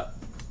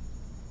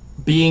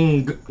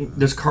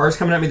there's cars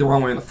coming at me the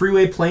wrong way on the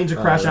freeway, planes are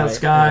crashing out of the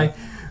sky.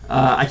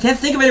 I can't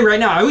think of any right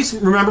now. I always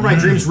remember my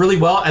dreams really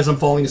well as I'm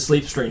falling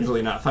asleep,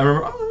 strangely enough. I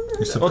remember...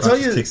 Your I'll tell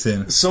subconscious you, kicks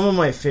in. some of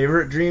my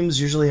favorite dreams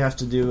usually have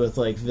to do with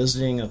like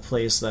visiting a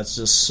place that's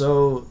just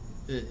so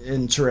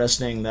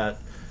interesting that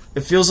it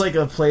feels like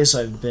a place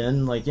I've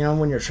been. Like, you know,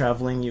 when you're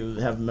traveling, you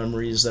have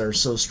memories that are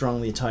so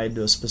strongly tied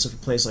to a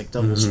specific place, like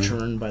Devil's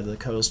Churn by the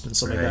coast and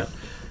stuff like that.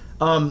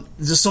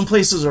 Just some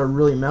places are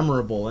really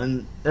memorable,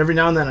 and every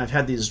now and then I've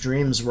had these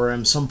dreams where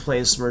I'm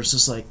someplace where it's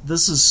just like,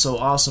 this is so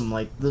awesome,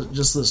 like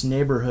just this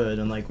neighborhood,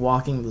 and like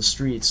walking the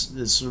streets,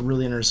 it's a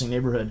really interesting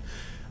neighborhood.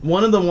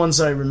 One of the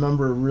ones I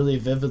remember really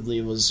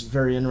vividly was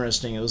very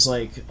interesting. It was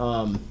like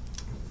a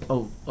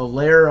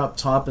layer up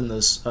top in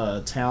this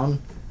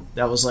town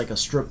that was like a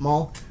strip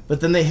mall, but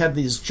then they had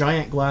these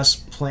giant glass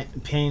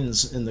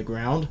panes in the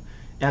ground,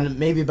 and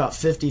maybe about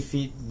 50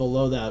 feet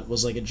below that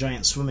was like a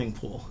giant swimming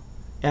pool.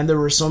 And there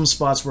were some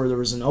spots where there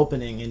was an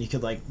opening and you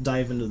could like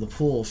dive into the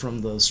pool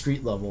from the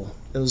street level.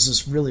 It was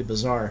just really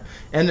bizarre.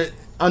 And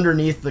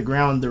underneath the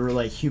ground there were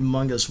like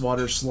humongous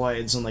water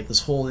slides and like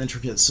this whole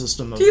intricate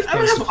system of Dude, I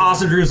don't have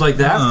awesome dreams like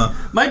that.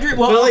 My dream...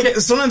 Well, But like okay.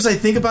 sometimes I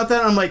think about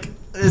that and I'm like,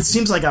 it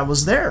seems like I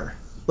was there.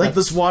 Like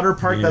this water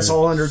park that's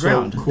all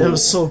underground. cool. It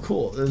was so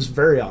cool. It was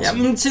very awesome.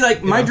 Yeah, I mean, see,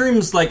 like, my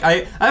dreams, like,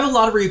 I have a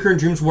lot of recurring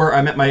dreams where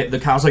I'm at the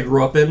house I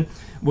grew up in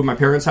with my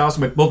parents' house.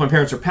 Both my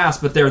parents are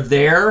passed, but they're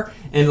there,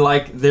 and,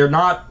 like, they're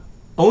not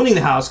owning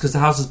the house because the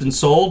house has been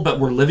sold,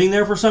 but we're living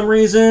there for some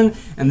reason,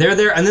 and they're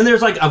there. And then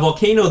there's, like, a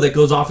volcano that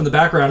goes off in the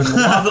background, and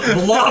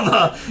the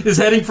lava is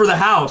heading for the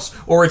house,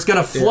 or it's going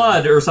to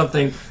flood or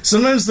something.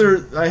 Sometimes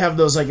I have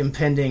those like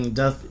impending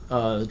death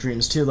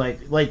dreams too. Like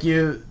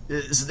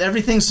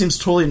everything seems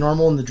totally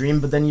normal in the dream,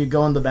 but then you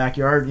go in the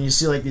backyard and you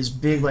see like these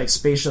big like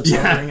spaceships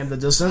hovering in the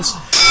distance,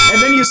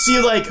 and then you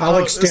see like I'll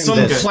extend some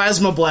this.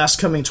 plasma blast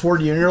coming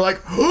toward you, and you're like,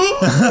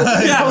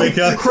 Yeah, Wake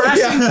up.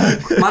 crashing.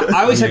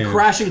 I always had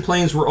crashing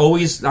planes.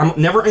 I'm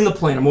never in the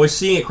plane. I'm always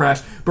seeing it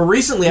crash. But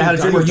recently, I had a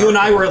dream where you and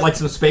I were at like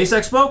some space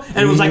expo, and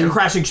it was like a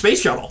crashing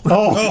space shuttle.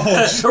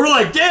 And we're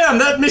like, damn,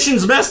 that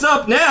mission's messed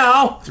up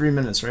now. 3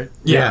 minutes, right?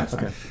 Yeah.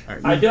 Okay. All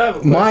right. I do have a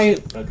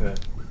question. Okay.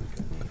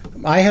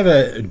 I have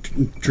a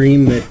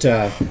dream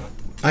that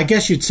I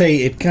guess you'd say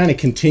it kind of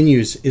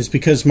continues, is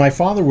because my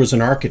father was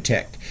an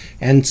architect.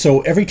 And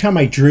so every time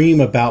I dream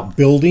about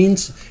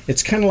buildings,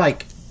 it's kind of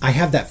like I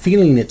have that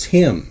feeling it's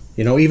him.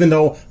 You know, even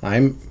though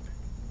I'm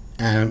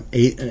an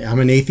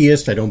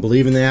atheist, I don't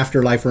believe in the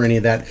afterlife or any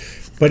of that,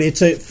 but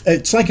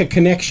it's like a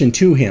connection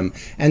to him.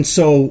 And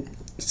so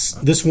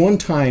this one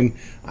time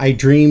I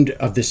dreamed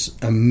of this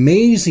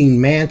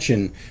amazing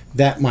mansion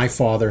that my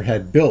father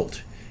had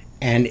built.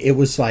 And it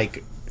was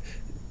like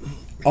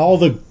all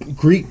the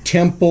Greek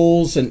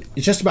temples and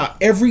just about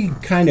every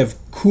kind of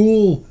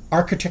cool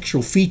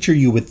architectural feature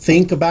you would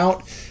think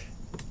about,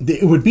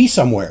 it would be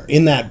somewhere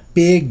in that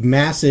big,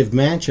 massive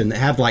mansion that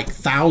had like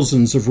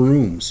thousands of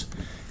rooms.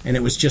 And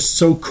it was just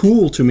so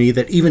cool to me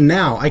that even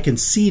now I can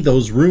see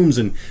those rooms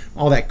and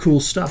all that cool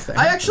stuff.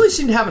 I actually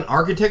seem to have an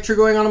architecture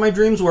going on in my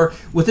dreams where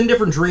within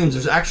different dreams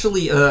there's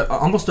actually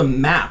almost a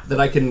map that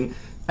I can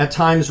at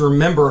times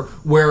remember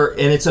where,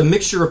 and it's a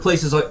mixture of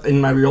places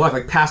in my real life,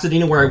 like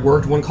Pasadena, where I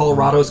worked when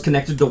Colorado is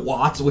connected to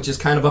Watts, which is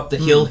kind of up the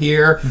hill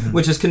here,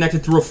 which is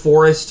connected through a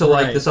forest to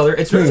like this other.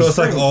 It's very So it's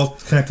like all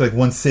connected like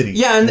one city.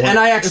 yeah, and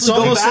I actually It's go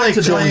almost back like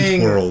to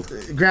playing world.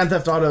 Grand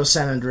Theft Auto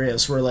San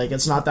Andreas, where like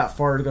it's not that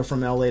far to go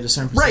from LA to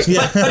San Right,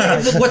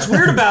 Francisco. but what's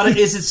weird about it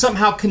is it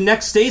somehow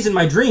stays in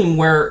my dream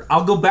where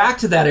I'll go back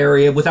to that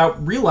area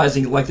without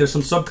realizing like there's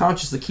some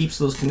subconscious that keeps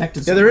those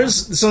connected. Yeah, there is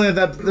something like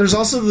that. There's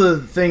also the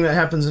thing that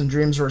happens in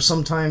dreams where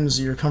sometimes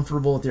you're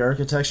comfortable with the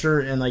architecture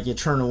and like you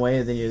turn away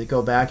and then you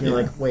go back and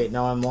you're like, wait,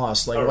 now I'm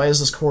lost. Like, why is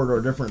this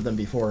corridor different than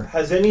before?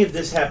 Has any of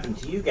this happened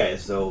to you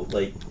guys, though?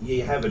 Like,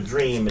 you have a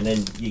dream and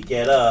then you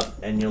get up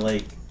and you're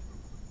like,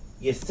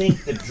 you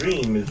think the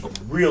dream is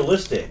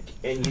realistic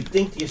and you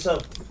think to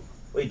yourself,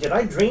 wait, did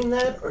I dream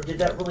that or did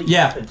that really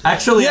happen to me?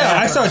 Actually, Yeah,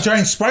 I saw a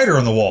giant spider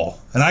on the wall,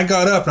 and I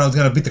got up and I was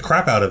going to beat the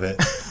crap out of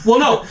it. Well,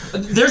 no,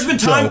 there's been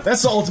time.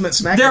 That's the ultimate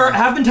smack. There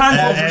have been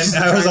times,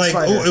 And I was like,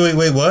 oh,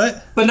 wait,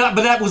 what? but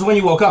that was when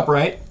you woke up,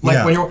 right? Like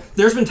Yeah. when you're.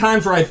 There's been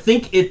times where I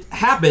think it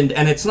happened,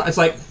 and it's not. It's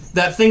like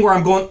that thing where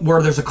I'm going,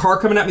 where there's a car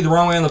coming at me the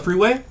wrong way on the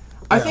freeway.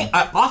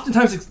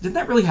 Oftentimes, did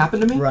that really happen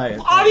to me? Right.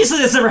 Well, obviously,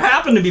 that's never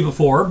happened to me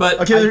before, but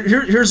Okay,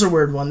 here's a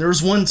weird one. There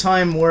was one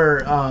time where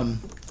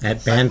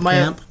At band I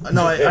camp?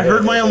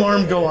 heard my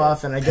alarm go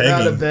off and I get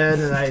out of Pegging. bed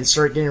and I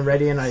start getting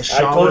ready and I I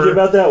shower told you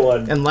about that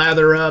one. and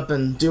lather up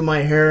and do my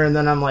hair and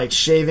then I'm like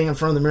shaving in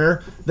front of the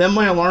mirror. Then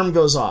my alarm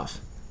goes off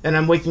and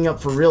I'm waking up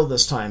for real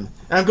this time.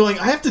 And I'm going,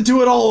 I have to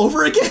do it all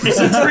over again. It's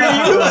a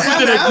dream.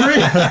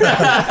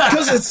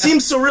 Because it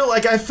seems so real.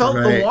 Like I felt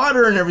the Right.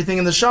 water and everything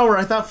in the shower.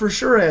 I thought for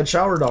sure I had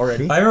showered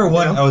already. I remember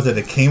one, I was at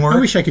a Kmart I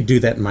wish I could do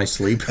that in my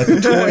sleep. at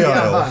the toy Yeah.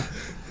 aisle,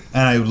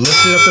 and I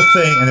lifted up the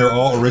thing, and they're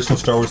all original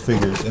Star Wars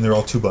figures, and they're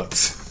all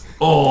 $2.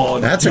 oh,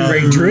 That's a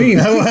great dream.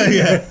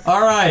 Yeah.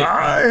 all right.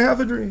 I have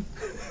a dream.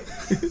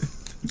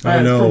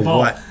 I know From Paul.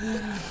 what.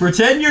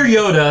 Pretend you're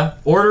Yoda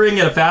ordering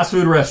at a fast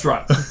food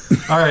restaurant.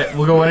 All right,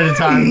 we'll go one at a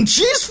time.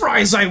 Cheese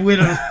fries I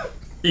will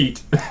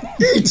Eat.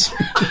 eat.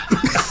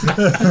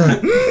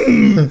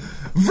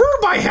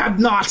 Verb I had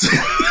not.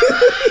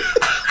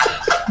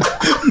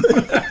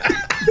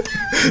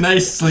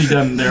 Nicely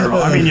done there.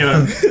 I mean,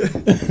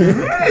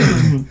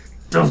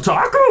 Del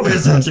Taco,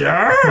 is it?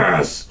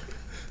 Yes.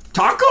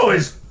 Taco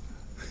is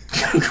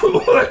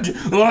good.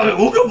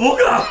 Ooga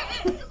booga.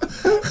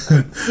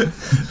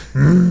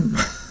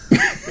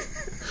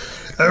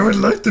 I would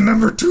like the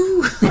number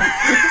 2.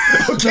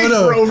 Okay,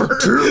 Grover.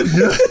 2,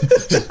 yeah.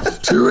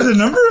 2 is the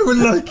number I would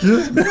like,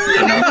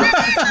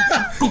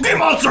 yeah. Cookie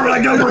Monster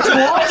like number 2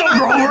 also,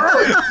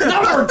 Grover!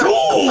 Number 2!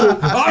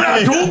 I'll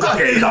have 2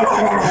 cookies!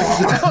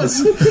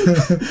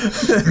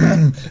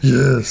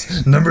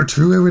 Yes, number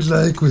 2 I would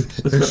like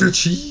with extra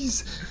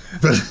cheese.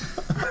 But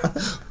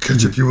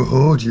ketchup you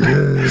would,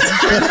 yes.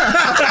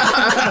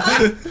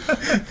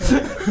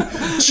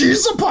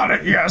 Cheese upon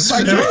it, yes,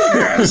 I do,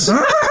 yes.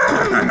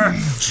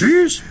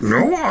 Cheese,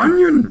 no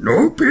onion,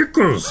 no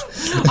pickles.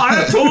 I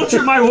have told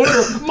you my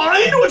order.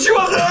 Mind what you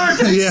have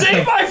learned! Yeah.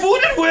 Save my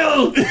food at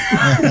will!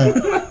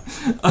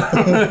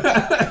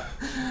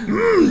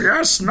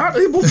 Yes, not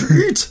able to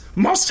eat.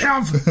 Must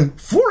have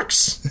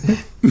forks.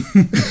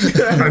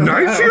 A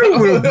knife you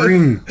will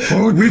bring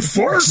with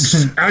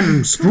forks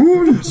and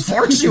spoons.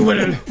 Forks you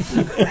will.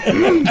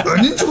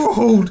 Onions will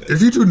hold. If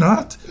you do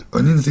not,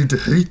 onions lead to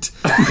hate.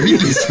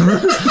 Hate leads to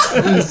murder.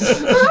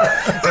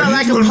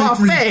 Like a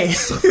parfait.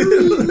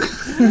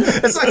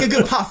 It's like a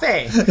good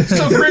parfait.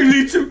 Suffering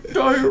leads to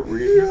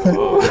diarrhea.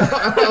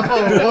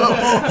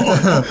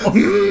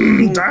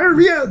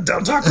 Diarrhea,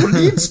 Del Taco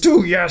leads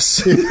to,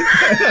 yes.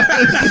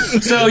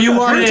 So you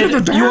wanted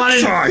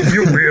Side,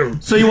 you will.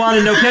 so you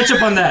wanted no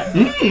ketchup on that.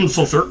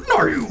 So certain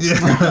are you?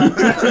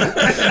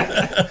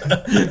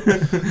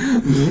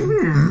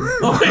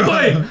 Oh,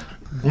 wait.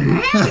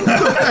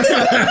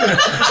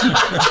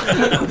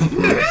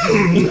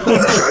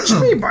 Judge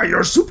me by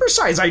your super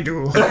size, I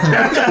do. Curtis,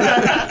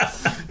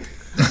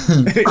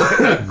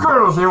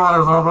 you want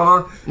to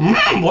brother?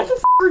 What the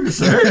f*** are you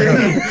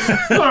saying?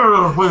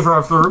 Please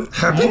drive through.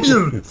 Happy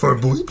meal for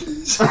boy,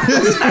 please.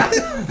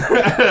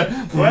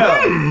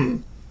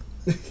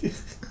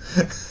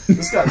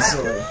 This got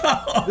silly.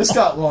 This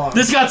got long.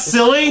 This got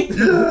silly?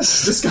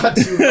 This got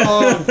too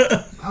long.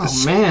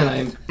 Oh,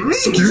 man. I'm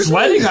Excuse me?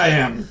 sweating, I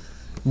am.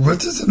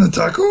 What is in the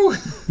taco?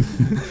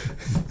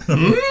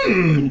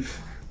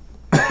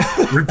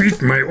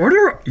 Repeat my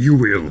order, you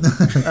will.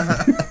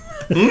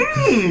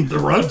 The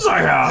runs I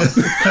have.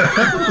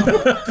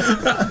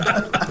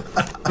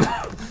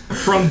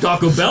 From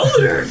Taco Bell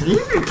there.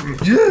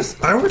 Yes,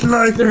 I would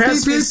like. There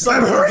has to be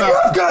something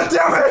about. God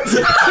damn it!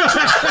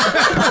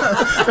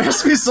 There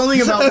has to be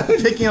something about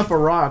picking up a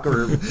rock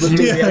or lifting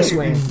the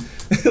X-wing.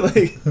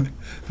 Like,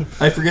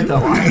 I forget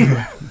that line.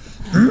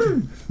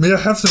 May I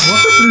have some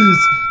water,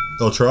 please?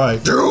 I'll try.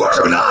 Do or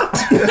do not!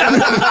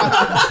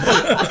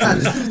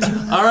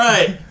 All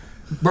right.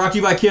 Brought to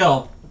you by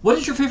Kill. What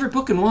is your favorite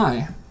book and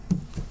why?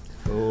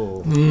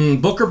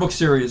 Book or book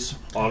series?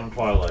 Autumn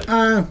Twilight.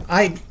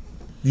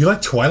 You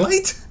like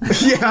Twilight?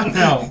 Yeah.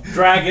 No.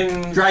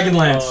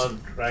 Dragonlance.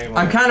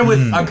 I'm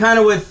kind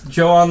of with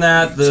Joe on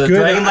that. The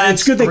Good. Dragonlance.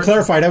 It's good they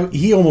clarified.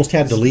 He almost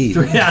had to leave.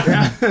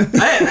 Yeah.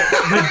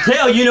 But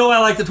Dale, you know I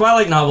like the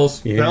Twilight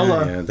novels.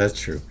 Yeah, that's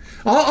true.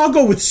 I'll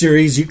go with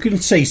series. You can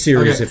say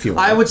series if you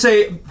want. I would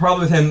say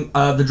probably with him,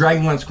 the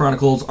Dragonlance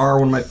Chronicles are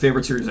one of my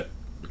favorite series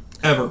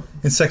ever.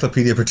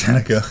 Encyclopedia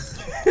Britannica.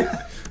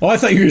 Oh, I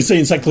thought you were going to say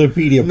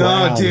Encyclopedia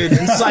Brown. No, dude.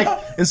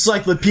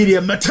 Encyclopedia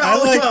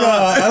Metallica.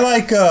 I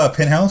like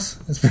Penthouse.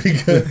 It's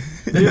pretty good.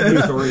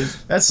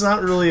 Stories. That's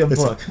not really a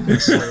book.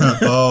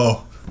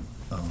 Oh.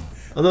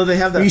 Although they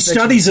have that. He fiction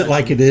studies it section.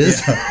 like it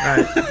is.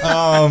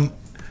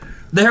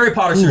 The Harry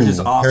Potter series is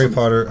awesome. Harry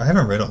Potter. I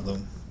haven't read all of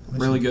them.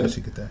 Really good. I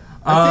should get that.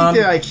 I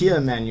think the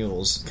IKEA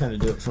manuals kind of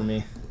do it for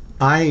me.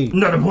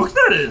 Not a book,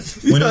 that is.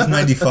 Windows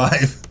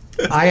 95.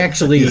 I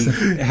actually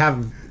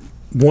have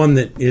one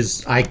that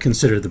is I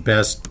consider the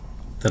best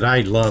that I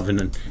love,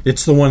 and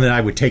it's the one that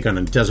I would take on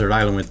a desert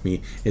island with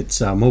me.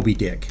 It's Moby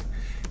Dick,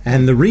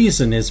 and the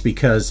reason is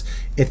because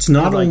it's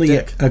not like only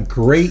Dick. a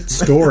great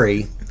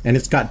story, and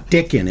it's got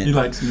Dick in it He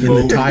likes in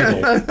Moby. the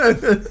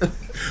title,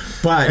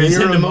 but And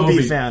you're a Moby.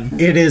 Moby fan.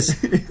 it is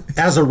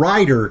as a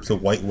writer. It's a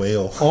white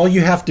whale. All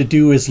you have to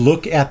do is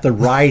look at the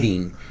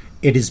writing.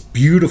 It is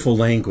beautiful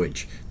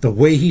language. The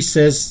way he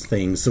says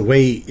things, the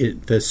way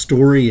the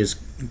story is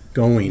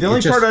going. The only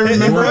it just- part I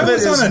remember of it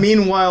was is on a-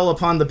 "Meanwhile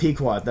upon the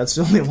Pequod." That's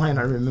the only line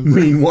I remember.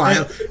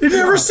 Meanwhile, it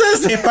never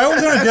says that. If I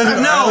was on a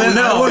desert island,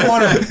 I would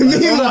want to.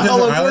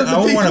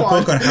 I would want a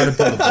book on how to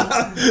build a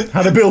boat.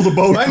 How to build a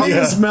boat. My name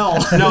is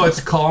Mel. No, it's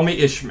Call Me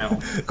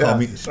Ishmael. Call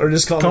me, Or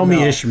just Call him me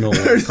Mel. Ishmael.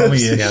 call me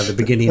Ish. Yeah, the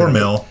beginning or of it.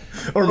 Mel.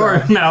 Or Or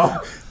Mel.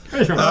 Mel. I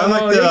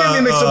like you're getting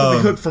me mixed up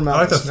with the Hook from I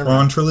like the Alice. Never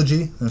Thrawn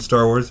trilogy in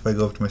Star Wars. If I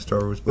go up to my Star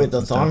Wars books, Wait, the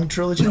and stuff. Thong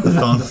trilogy? The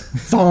Thong.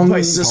 Thong,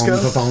 By Cisco?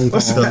 thong,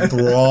 thong, thong. The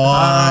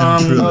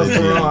Thrawn Oh, trilogy.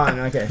 Thrawn.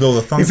 Okay. Though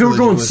the Thong If you were trilogy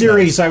going was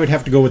series, I would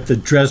have to go with the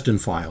Dresden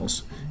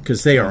Files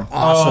because they are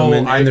awesome,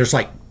 and there's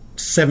like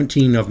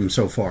 17 of them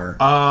so far.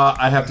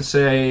 I'd have to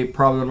say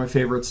probably one of my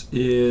favorites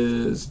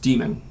is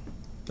Demon.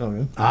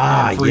 Okay.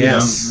 Freedom.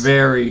 Yes.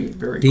 Very,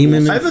 very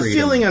Demon cool. I have a Freedom.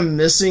 feeling I'm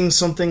missing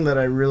something that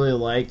I really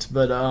liked,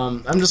 but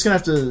I'm just gonna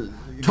have to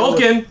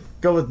Tolkien.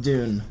 Go with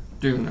Dune.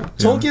 Dune.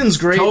 Tolkien's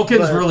great.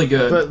 Tolkien's but- really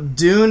good. but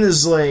Dune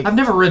is like I've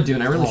never read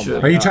Dune. I really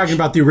should. Are you talking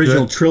about the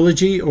original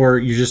trilogy, or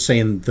you're just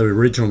saying the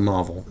original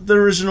novel? the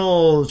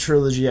original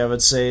trilogy. I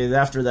would say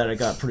after that it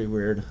got pretty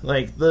weird.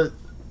 Like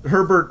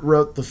Herbert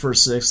wrote the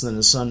first 6, and then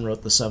his son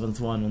wrote the 7th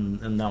one,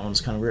 and that one was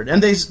kind of weird.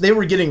 And they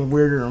were getting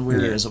weirder and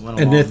weirder as it went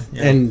And along.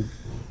 and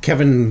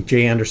Kevin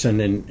J.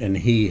 Anderson and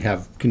he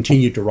have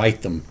continued to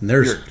write them. And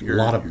there's a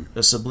lot of them.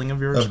 A sibling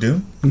of yours? Of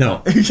Dune?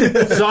 No,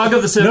 Saga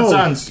of the Seven no,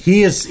 Sons.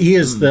 he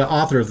is the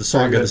author of the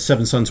Saga good. of the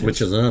Seven Sons,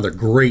 which is another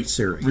great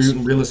series.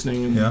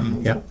 Re-listening.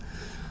 And, Yeah.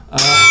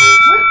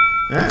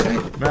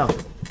 Yeah. Mel.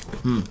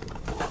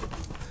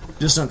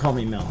 Just don't call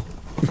me Mel.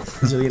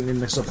 Because you'll get me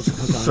mixed up with the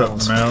Hook on Shut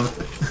Alice. my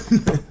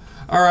mouth.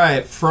 All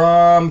right,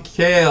 from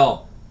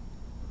Kale.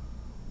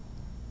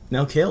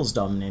 Now Kale's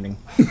dominating.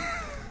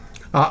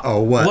 What?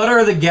 What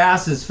are the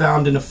gases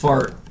found in a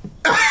fart?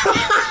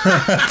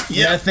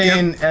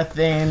 Methane,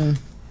 ethane,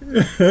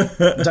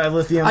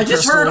 dilithium. I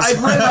just heard. I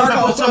crystals. read an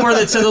article somewhere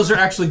that said those are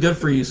actually good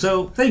for you.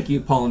 So thank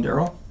you, Paul and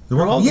Daryl.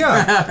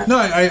 Yeah. No,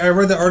 I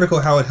read the article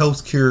how it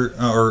helps cure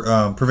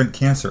or prevent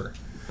cancer.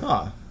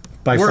 Huh.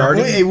 By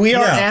farting? We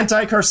are Yeah.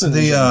 anti-carcinogen.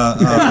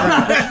 The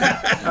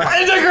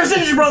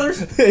Anti-carcinogen brothers.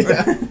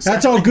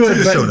 That's all good,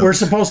 Show but notes. we're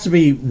supposed to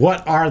be.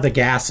 What are the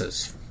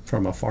gases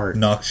from a fart?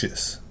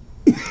 noxious.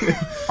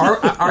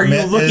 Are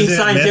you looking Is it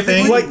scientifically?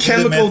 methane? What Is it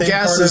chemical methane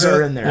gases part of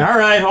are it? in there? All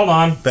right, hold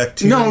on.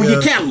 Bacteria. No, you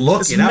can't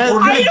look it up. meth- We're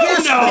gonna I don't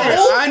guess know. it.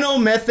 Okay, I know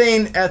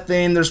methane,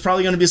 ethane. There's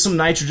probably going to be some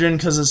nitrogen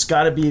because it's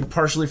got to be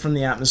partially from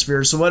the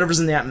atmosphere. So whatever's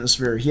in the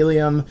atmosphere,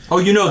 helium, Oh,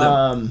 you know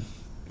them.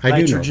 I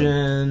do know.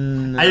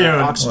 nitrogen, I know.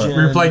 oxygen.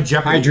 We were playing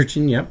Jeopardy.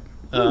 Hydrogen, yep.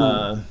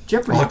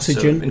 Jeopardy Oxygen.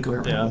 episode,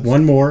 incoherent. Yeah.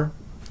 One more.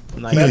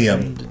 Nitrogen.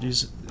 Helium.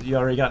 Did you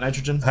already got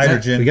nitrogen?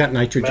 Hydrogen. We got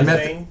nitrogen.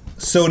 Methane.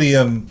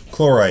 Sodium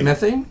chloride.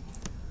 Methane.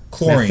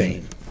 Chlorine.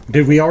 Methane.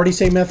 Did we already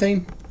say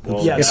methane?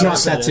 Yeah, If that not,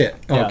 was that's it.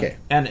 Yeah. Okay.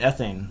 And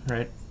ethane,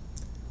 right?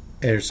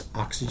 There's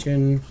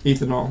oxygen,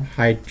 Ethanol.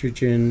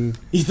 hydrogen.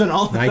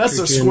 Ethanol. That's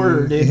a Nitrogen.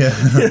 squirter, dude.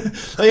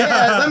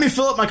 Yeah. Let me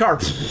fill up my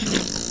car.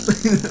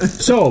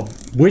 So,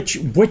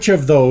 which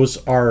of those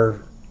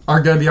are? Are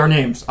going to be our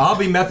names. I'll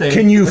be methane.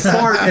 Can you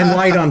fart and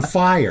light on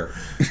fire?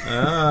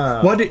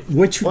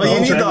 Which? Well, you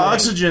need the okay.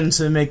 oxygen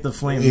to make the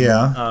flame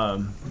Yeah.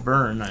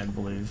 burn, I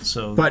believe.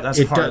 So But that's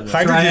it part does- of it.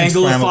 Hydrogen's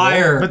Triangle of flammable.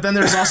 fire. But then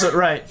there's also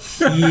right.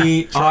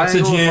 Heat,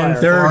 oxygen.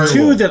 fire. There are fire.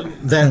 two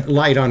that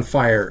light on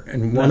fire,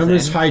 and one of them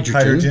is hydrogen.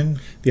 Hydrogen.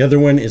 The other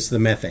one is the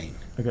methane.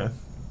 Okay.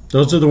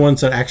 Those are the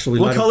ones that actually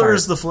What light on color fire.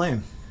 is the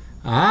flame?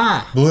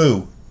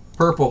 Blue.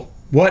 Purple.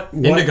 What?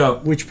 Indigo.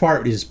 Which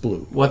part is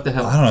blue? What the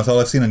hell? I don't know. That's all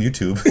I've seen on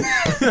YouTube.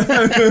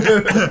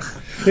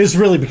 It's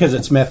really because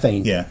it's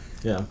methane. Yeah.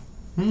 Yeah.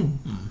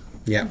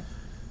 Yeah.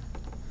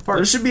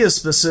 There should be a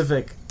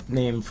specific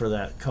name for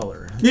that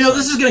color. You know,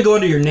 this is going to go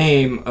under your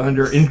name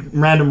under in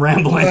random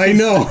rambling. I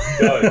know.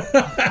 Your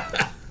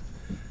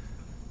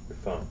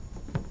phone.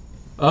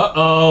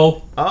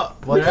 Uh-oh. Oh,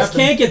 what I just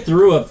happened? can't get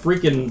through a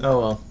freaking... Oh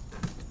well.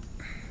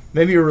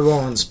 Maybe you were low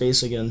on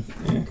space again.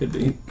 Yeah, it could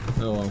be.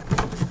 Oh well.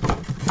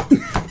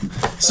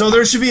 So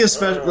there should be a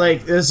special,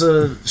 like, there's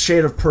a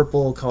shade of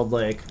purple called,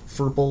 like,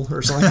 Furple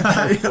or something.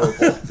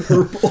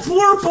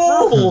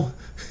 Furple.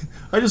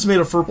 I just made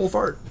a Furple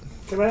fart.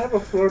 Can I have a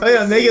floor? Oh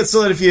yeah, make it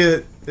so that if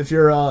you're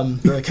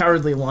the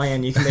cowardly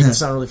lion, you can make it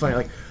sound really funny.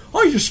 Like,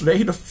 I just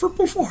made a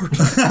Furple fart.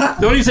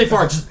 Don't even say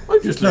fart. Just, I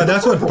just No,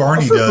 that's what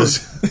Barney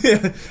does.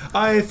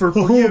 I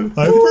Furple you.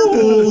 I'm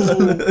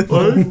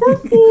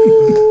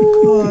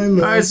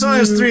purple. Alright,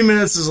 sometimes 3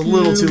 minutes is a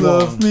little too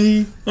long.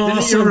 me.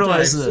 Didn't you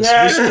realize this?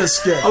 Nah. We should have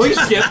skipped. Oh, we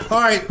can skip. All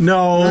right,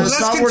 No. let's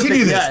not worth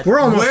continue it this. yet. We're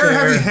almost Where there.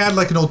 have we had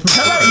like an ultimate?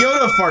 How about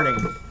Yoda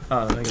farting?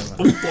 Oh, I got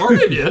that.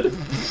 Florida did.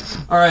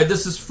 All right,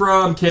 this is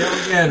from Kale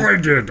again. I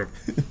did.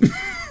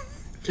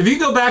 If you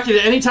go back to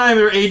any time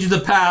or age of the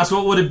past,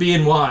 what would it be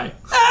and why?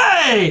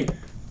 Hey!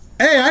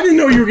 Hey, I didn't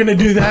know you were going to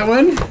do that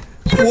one.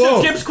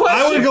 Whoa! Skip's question.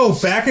 I would go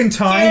back in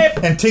time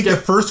Skip. and take the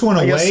first one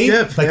guess away,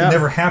 skip, like yeah. it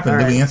never happened. All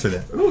Then we right. answered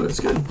it. Ooh, that's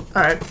good.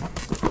 Alright.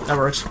 That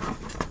works.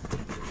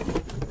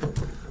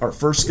 Our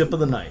first skip of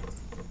the night.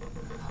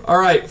 All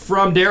right,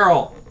 from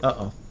Daryl.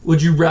 Uh-oh.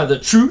 Would you rather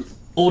truth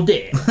or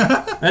dare?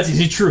 That's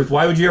easy. Truth.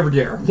 Why would you ever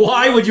dare?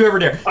 Why would you ever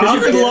dare? Because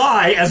you could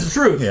lie as the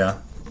truth. Yeah.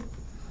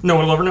 No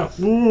one will ever know.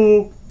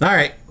 All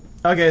right.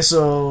 Okay,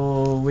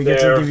 so we get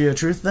There. to give you a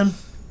truth then?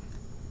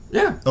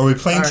 Yeah. Are we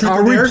playing truth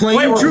Are or we dare? playing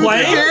Wait, we're Truth or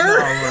playing?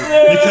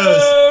 Dare?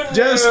 Because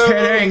Just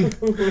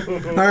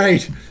kidding. All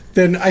right.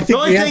 Then I think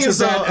only we thing answered is,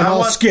 that, and I I'll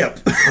want- skip.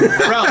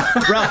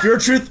 Ralph, your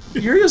truth.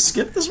 You're gonna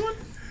skip this one?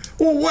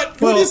 Well,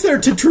 what is there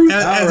to truth?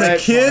 as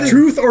Alright, a kid,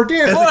 Truth or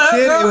dare? as a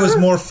kid, it was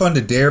more fun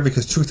to dare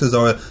because truth is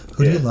always.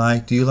 Who do you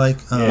like? Do you like?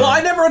 Well,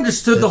 I never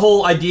understood the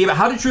whole idea about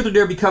how did truth or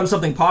dare become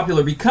something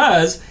popular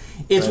because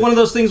it's one of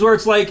those things where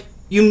it's like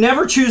you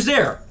never choose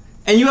dare.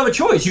 And you have a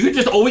choice. You could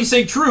just always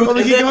say truth. Well,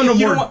 we and can then go into if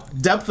you more don't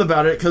want- depth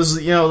about it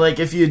because, you know, like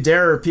if you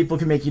dare, people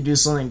can make you do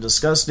something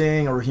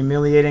disgusting or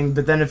humiliating.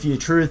 But then if you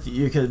truth,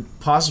 you could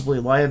possibly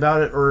lie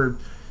about it. Or,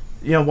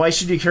 you know, why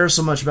should you care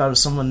so much about if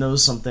someone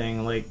knows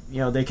something? Like, you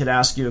know, they could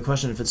ask you a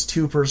question. If it's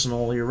too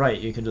personal, you're right.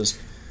 You could just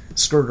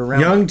skirt around.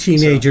 Young it.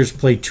 teenagers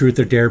play Truth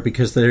or Dare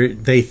because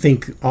they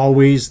think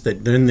always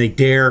that then they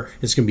dare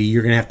it's going to be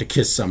you're going to have to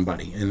kiss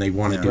somebody and they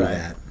want to do Right.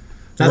 that.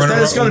 That's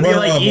Run it's going to around- be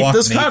run like, around eat walk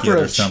this naked or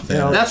cockroach. something.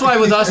 You know? That's why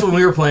with us when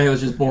we were playing, it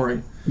was just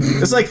boring.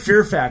 It's like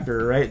Fear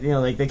Factor, right? You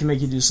know, like they can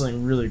make you do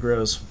something really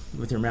gross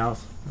with your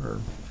mouth, or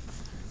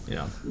you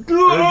know, it would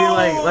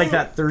be like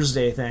that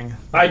Thursday thing.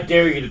 I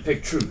dare you to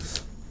pick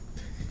truth.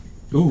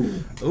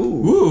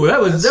 Ooh, that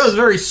was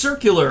very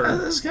circular.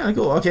 That's kind of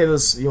cool. Okay,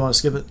 you want to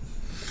skip it?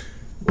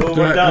 Well,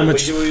 Do I- we're done. how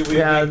much- We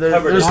Yeah, covered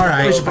there's- it. all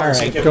right, So all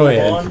right, we can go move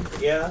ahead. on.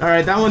 Yeah. All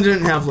right, that one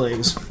didn't have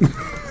legs.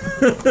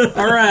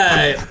 All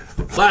right,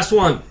 last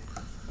one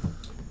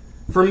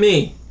from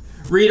me.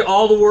 Read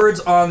all the words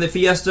on the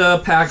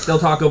Fiesta Pack Del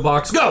Taco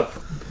box. Go.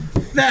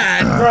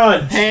 That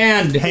Crunch.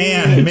 Hand,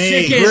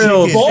 handmade, chicken,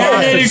 grilled,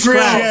 marinated sausage,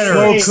 grilled, cheddar,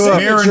 slow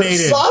cooked,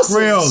 marinated, sausage,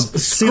 grilled, signature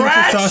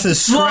scratch,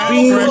 sauces, slow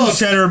scratch, fresh cooked,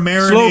 cheddar, slow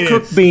marinated,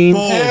 cooked beans,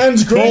 bold,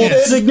 hands bold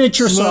grated,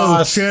 signature slow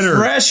sauce, cheddar,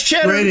 fresh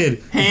cheddar,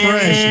 grated, fresh,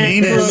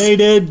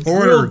 marinated,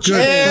 order, grilled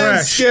good, and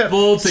fresh, skip.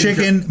 bold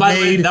signature. chicken By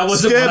the way, made, that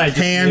wasn't skip, what I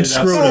just hand made it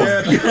up.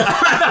 screwed.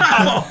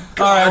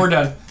 All right, we're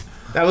done.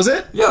 That was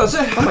it? Yeah, that's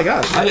it. Oh my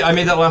god. I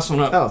made that last one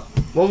up. Oh,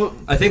 well,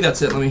 I think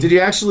that's it. Let me. did you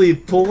actually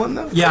pull one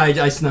though? Yeah,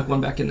 I snuck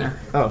one back in there.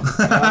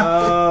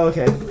 Oh,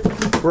 okay.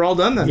 We're all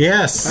done then.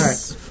 Yes. All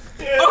right.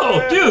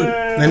 Oh, dude,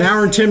 An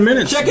hour and 10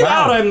 minutes. check it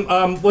Wow. out.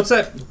 I'm what's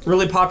that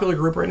really popular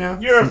group right now?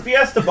 You're a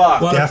Fiesta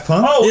box. Daft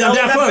Punk? Oh, Yeah,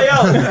 Daft Punk.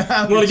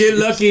 LMFAO. Want to get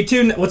lucky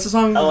too? What's the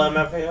song?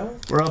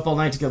 LMFAO. We're up all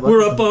night to get lucky.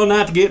 We're up all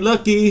night to get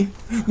lucky.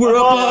 We're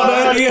up all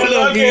night to get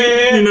lucky.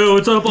 lucky. You know,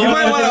 it's up all You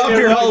night. might want to up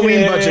your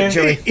Halloween budget,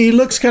 Joey. He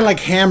looks kind of like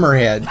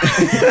Hammerhead.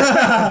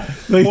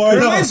 It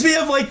reminds me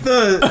of like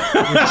the.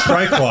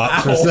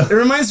 Triclops or something. It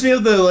reminds me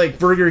of the like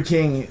Burger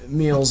King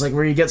meals, like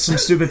where you get some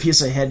stupid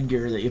piece of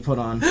headgear that you put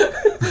on.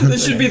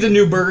 This should be the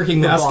new Burger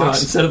King mascot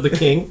box. instead of the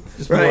king.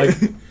 Just be Right.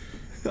 like,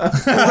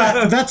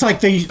 That's like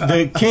the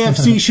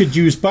KFC should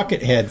use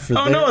Buckethead for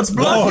Oh their, no, it's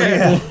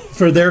Bloodhead.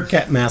 for their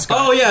cat mascot.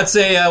 oh yeah, it's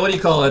a what do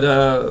you call it?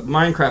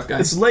 Minecraft guy.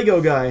 It's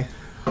Lego guy.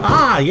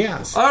 Ah,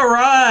 yes. All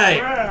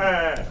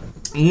right.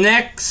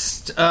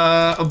 Next,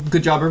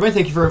 good job, everybody.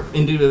 Thank you for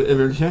Thank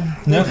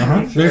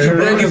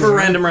you for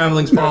random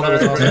ramblings, Paul.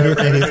 That was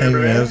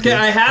awesome. Okay,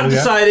 I have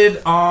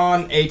decided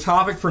on a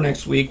topic for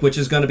next week, which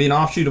is going to be an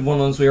offshoot of one of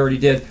the ones we already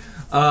did.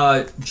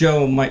 Joe,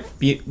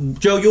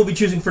 you'll be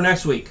choosing for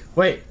next week.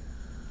 Wait,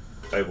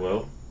 I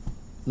will.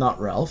 not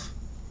Ralph.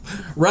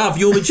 Ralph,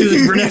 you'll be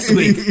choosing for next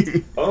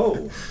week.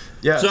 Oh.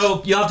 Yeah.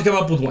 So you'll have to come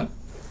up with one.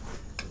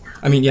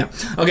 I mean, yeah.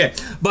 Okay.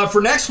 But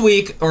for next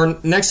week, or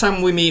next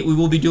time we meet,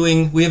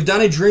 we have done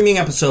a dreaming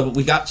episode, but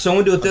we got so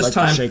into it this like to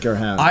time. shake your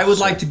hand. I would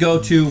like to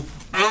go to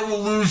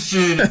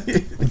evolution.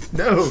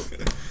 no.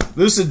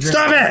 Lucid dreams.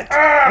 Stop it!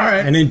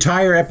 An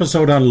entire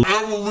episode on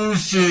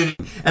Evolution.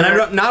 And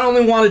I not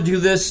only want to do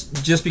this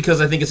just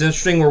because I think it's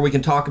interesting where we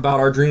can talk about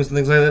our dreams and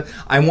things like that,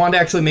 I want to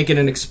actually make it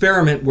an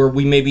experiment where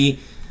we maybe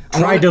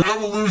try to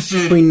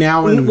evolution between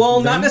now and well,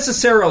 not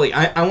necessarily.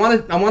 I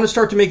want to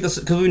start to make this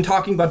because we've been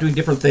talking about doing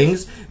different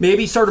things.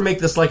 Maybe start to make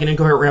this like an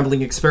incoherent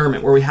rambling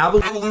experiment where we have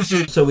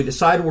evolution, so we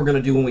decide what we're going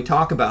to do when we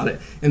talk about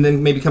it, and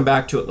then maybe come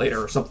back to it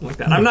later or something like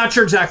that. I'm not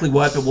sure exactly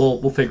what, but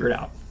we'll figure it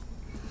out.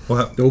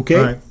 Well, Okay.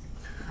 all right.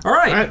 All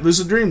right. All right,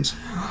 Lucid Dreams.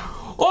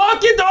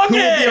 Okie dokie. Who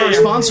will be our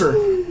sponsor?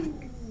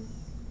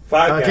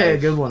 Five Okay,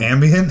 guys. good one.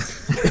 Ambient.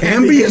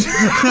 Ambient.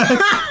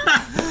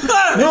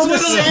 No, the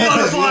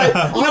butterfly.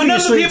 None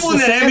of the people in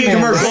the Ambient Sandman,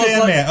 commercial. The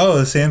Sandman. Oh,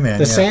 the Sandman.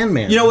 The yeah.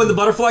 Sandman. You know, when the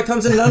butterfly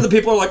comes in, none of the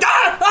people are like, get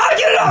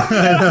it off!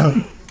 I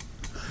know.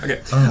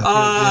 Okay.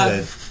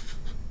 Good.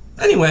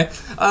 Anyway,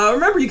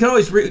 remember, you can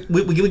always... we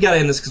got to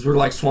end this because we're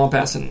like swamp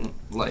ass and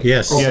like...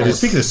 Yes. Yeah, just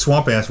speaking of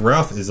swamp ass,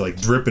 Ralph is like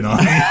dripping on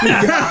me.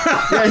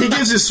 Yeah, he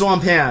gives you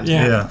swamp hand.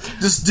 Yeah.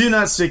 Just do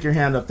not stick your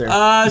hand up there.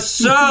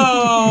 So...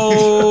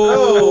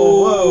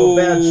 Whoa,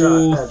 bad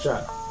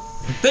shot.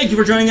 Thank you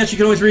for joining us. You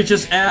can always reach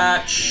us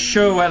at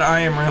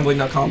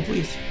show@iamrambling.com.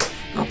 Please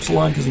drop us a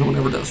line because no one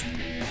ever does.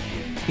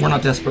 We're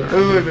not desperate.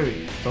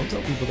 Wait. Don't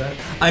tell people that.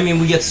 I mean,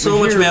 we get so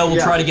much mail,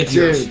 we'll try to get to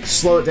yours. Dude,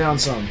 slow it down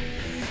some.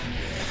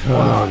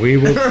 We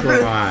will Wait,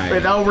 try.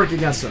 that'll work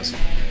against us.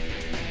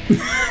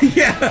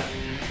 Yeah.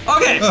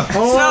 Okay, so...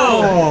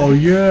 Oh,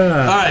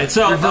 yeah. Alright,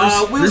 so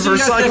we'll see you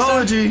Reverse guys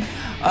psychology.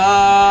 next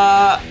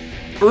time.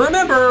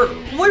 Remember,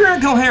 we're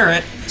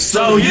incoherent,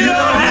 so you don't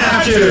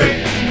have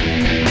to!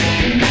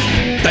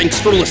 Thanks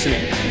for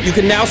listening. You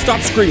can now stop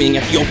screaming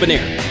at the open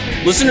air.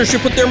 Listeners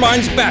should put their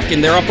minds back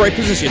in their upright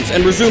positions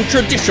and resume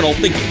traditional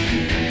thinking.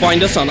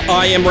 Find us on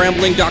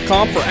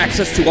iamrambling.com for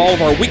access to all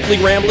of our weekly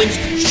ramblings,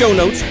 show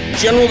notes,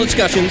 general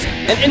discussions,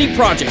 and any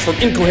projects from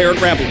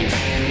Incoherent Ramblings.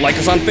 Like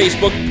us on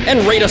Facebook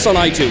and rate us on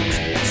iTunes.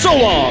 So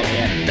long,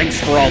 and thanks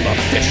for all the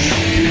fish.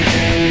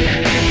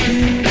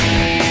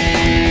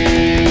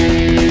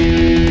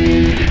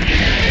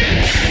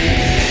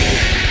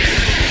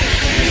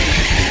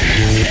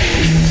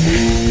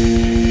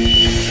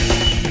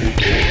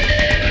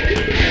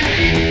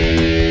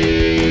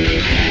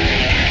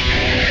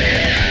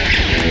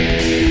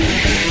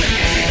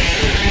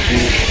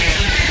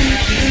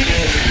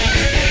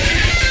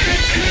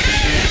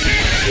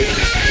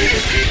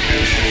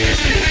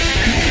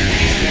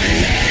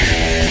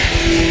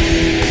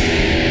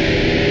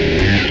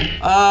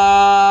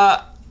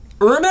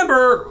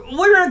 Remember,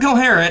 we're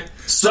incoherent,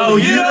 so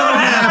you don't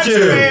have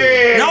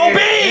to! No B!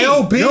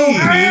 No B! God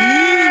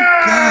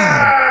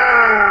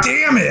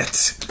damn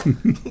it!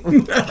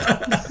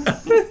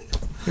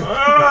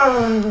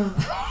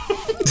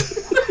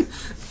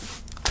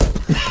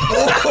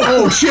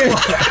 Oh, shit.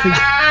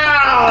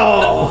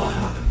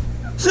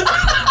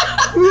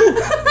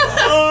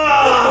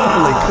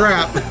 Holy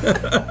crap.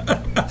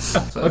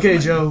 Okay,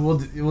 Joe,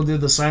 we'll do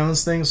the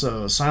silence thing.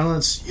 So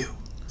silence you.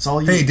 It's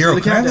all you. Hey, Do Daryl,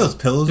 the can I have countdown. those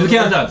pillows? Do the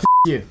over there? countdown.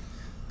 You.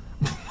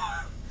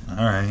 All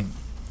right.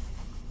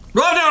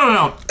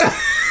 No.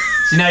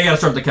 See, now you gotta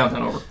start the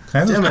countdown over. Can I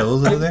have those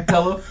pillows over there?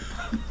 Hello?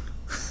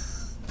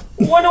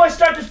 When do I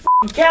start this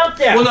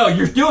countdown? Well, no,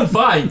 you're doing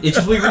fine. It's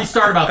just we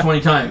restart about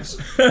 20 times.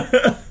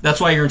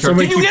 That's why you're in charge.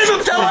 Can you get him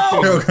a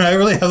pillow? Yo, can I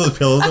really have those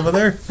pillows over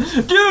there?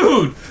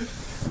 Dude!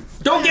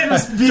 Don't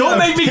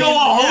make me go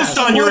all host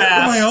on your My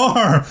ass.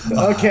 arm.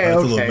 Okay, That's a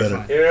little okay, better.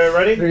 fine. You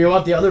ready? Or you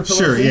want the other pillow?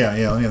 Sure, too? yeah.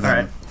 Let me have that All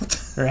right. one.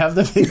 Or have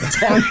the big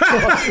down.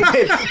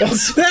 Hey,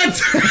 that's a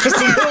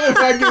little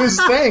Ragu's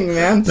thing,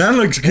 man. That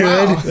looks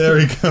good. There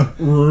we go.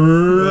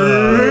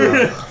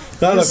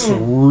 That looks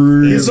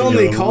really He's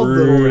only called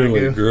Little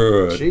Ragu.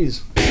 good.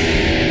 Jeez.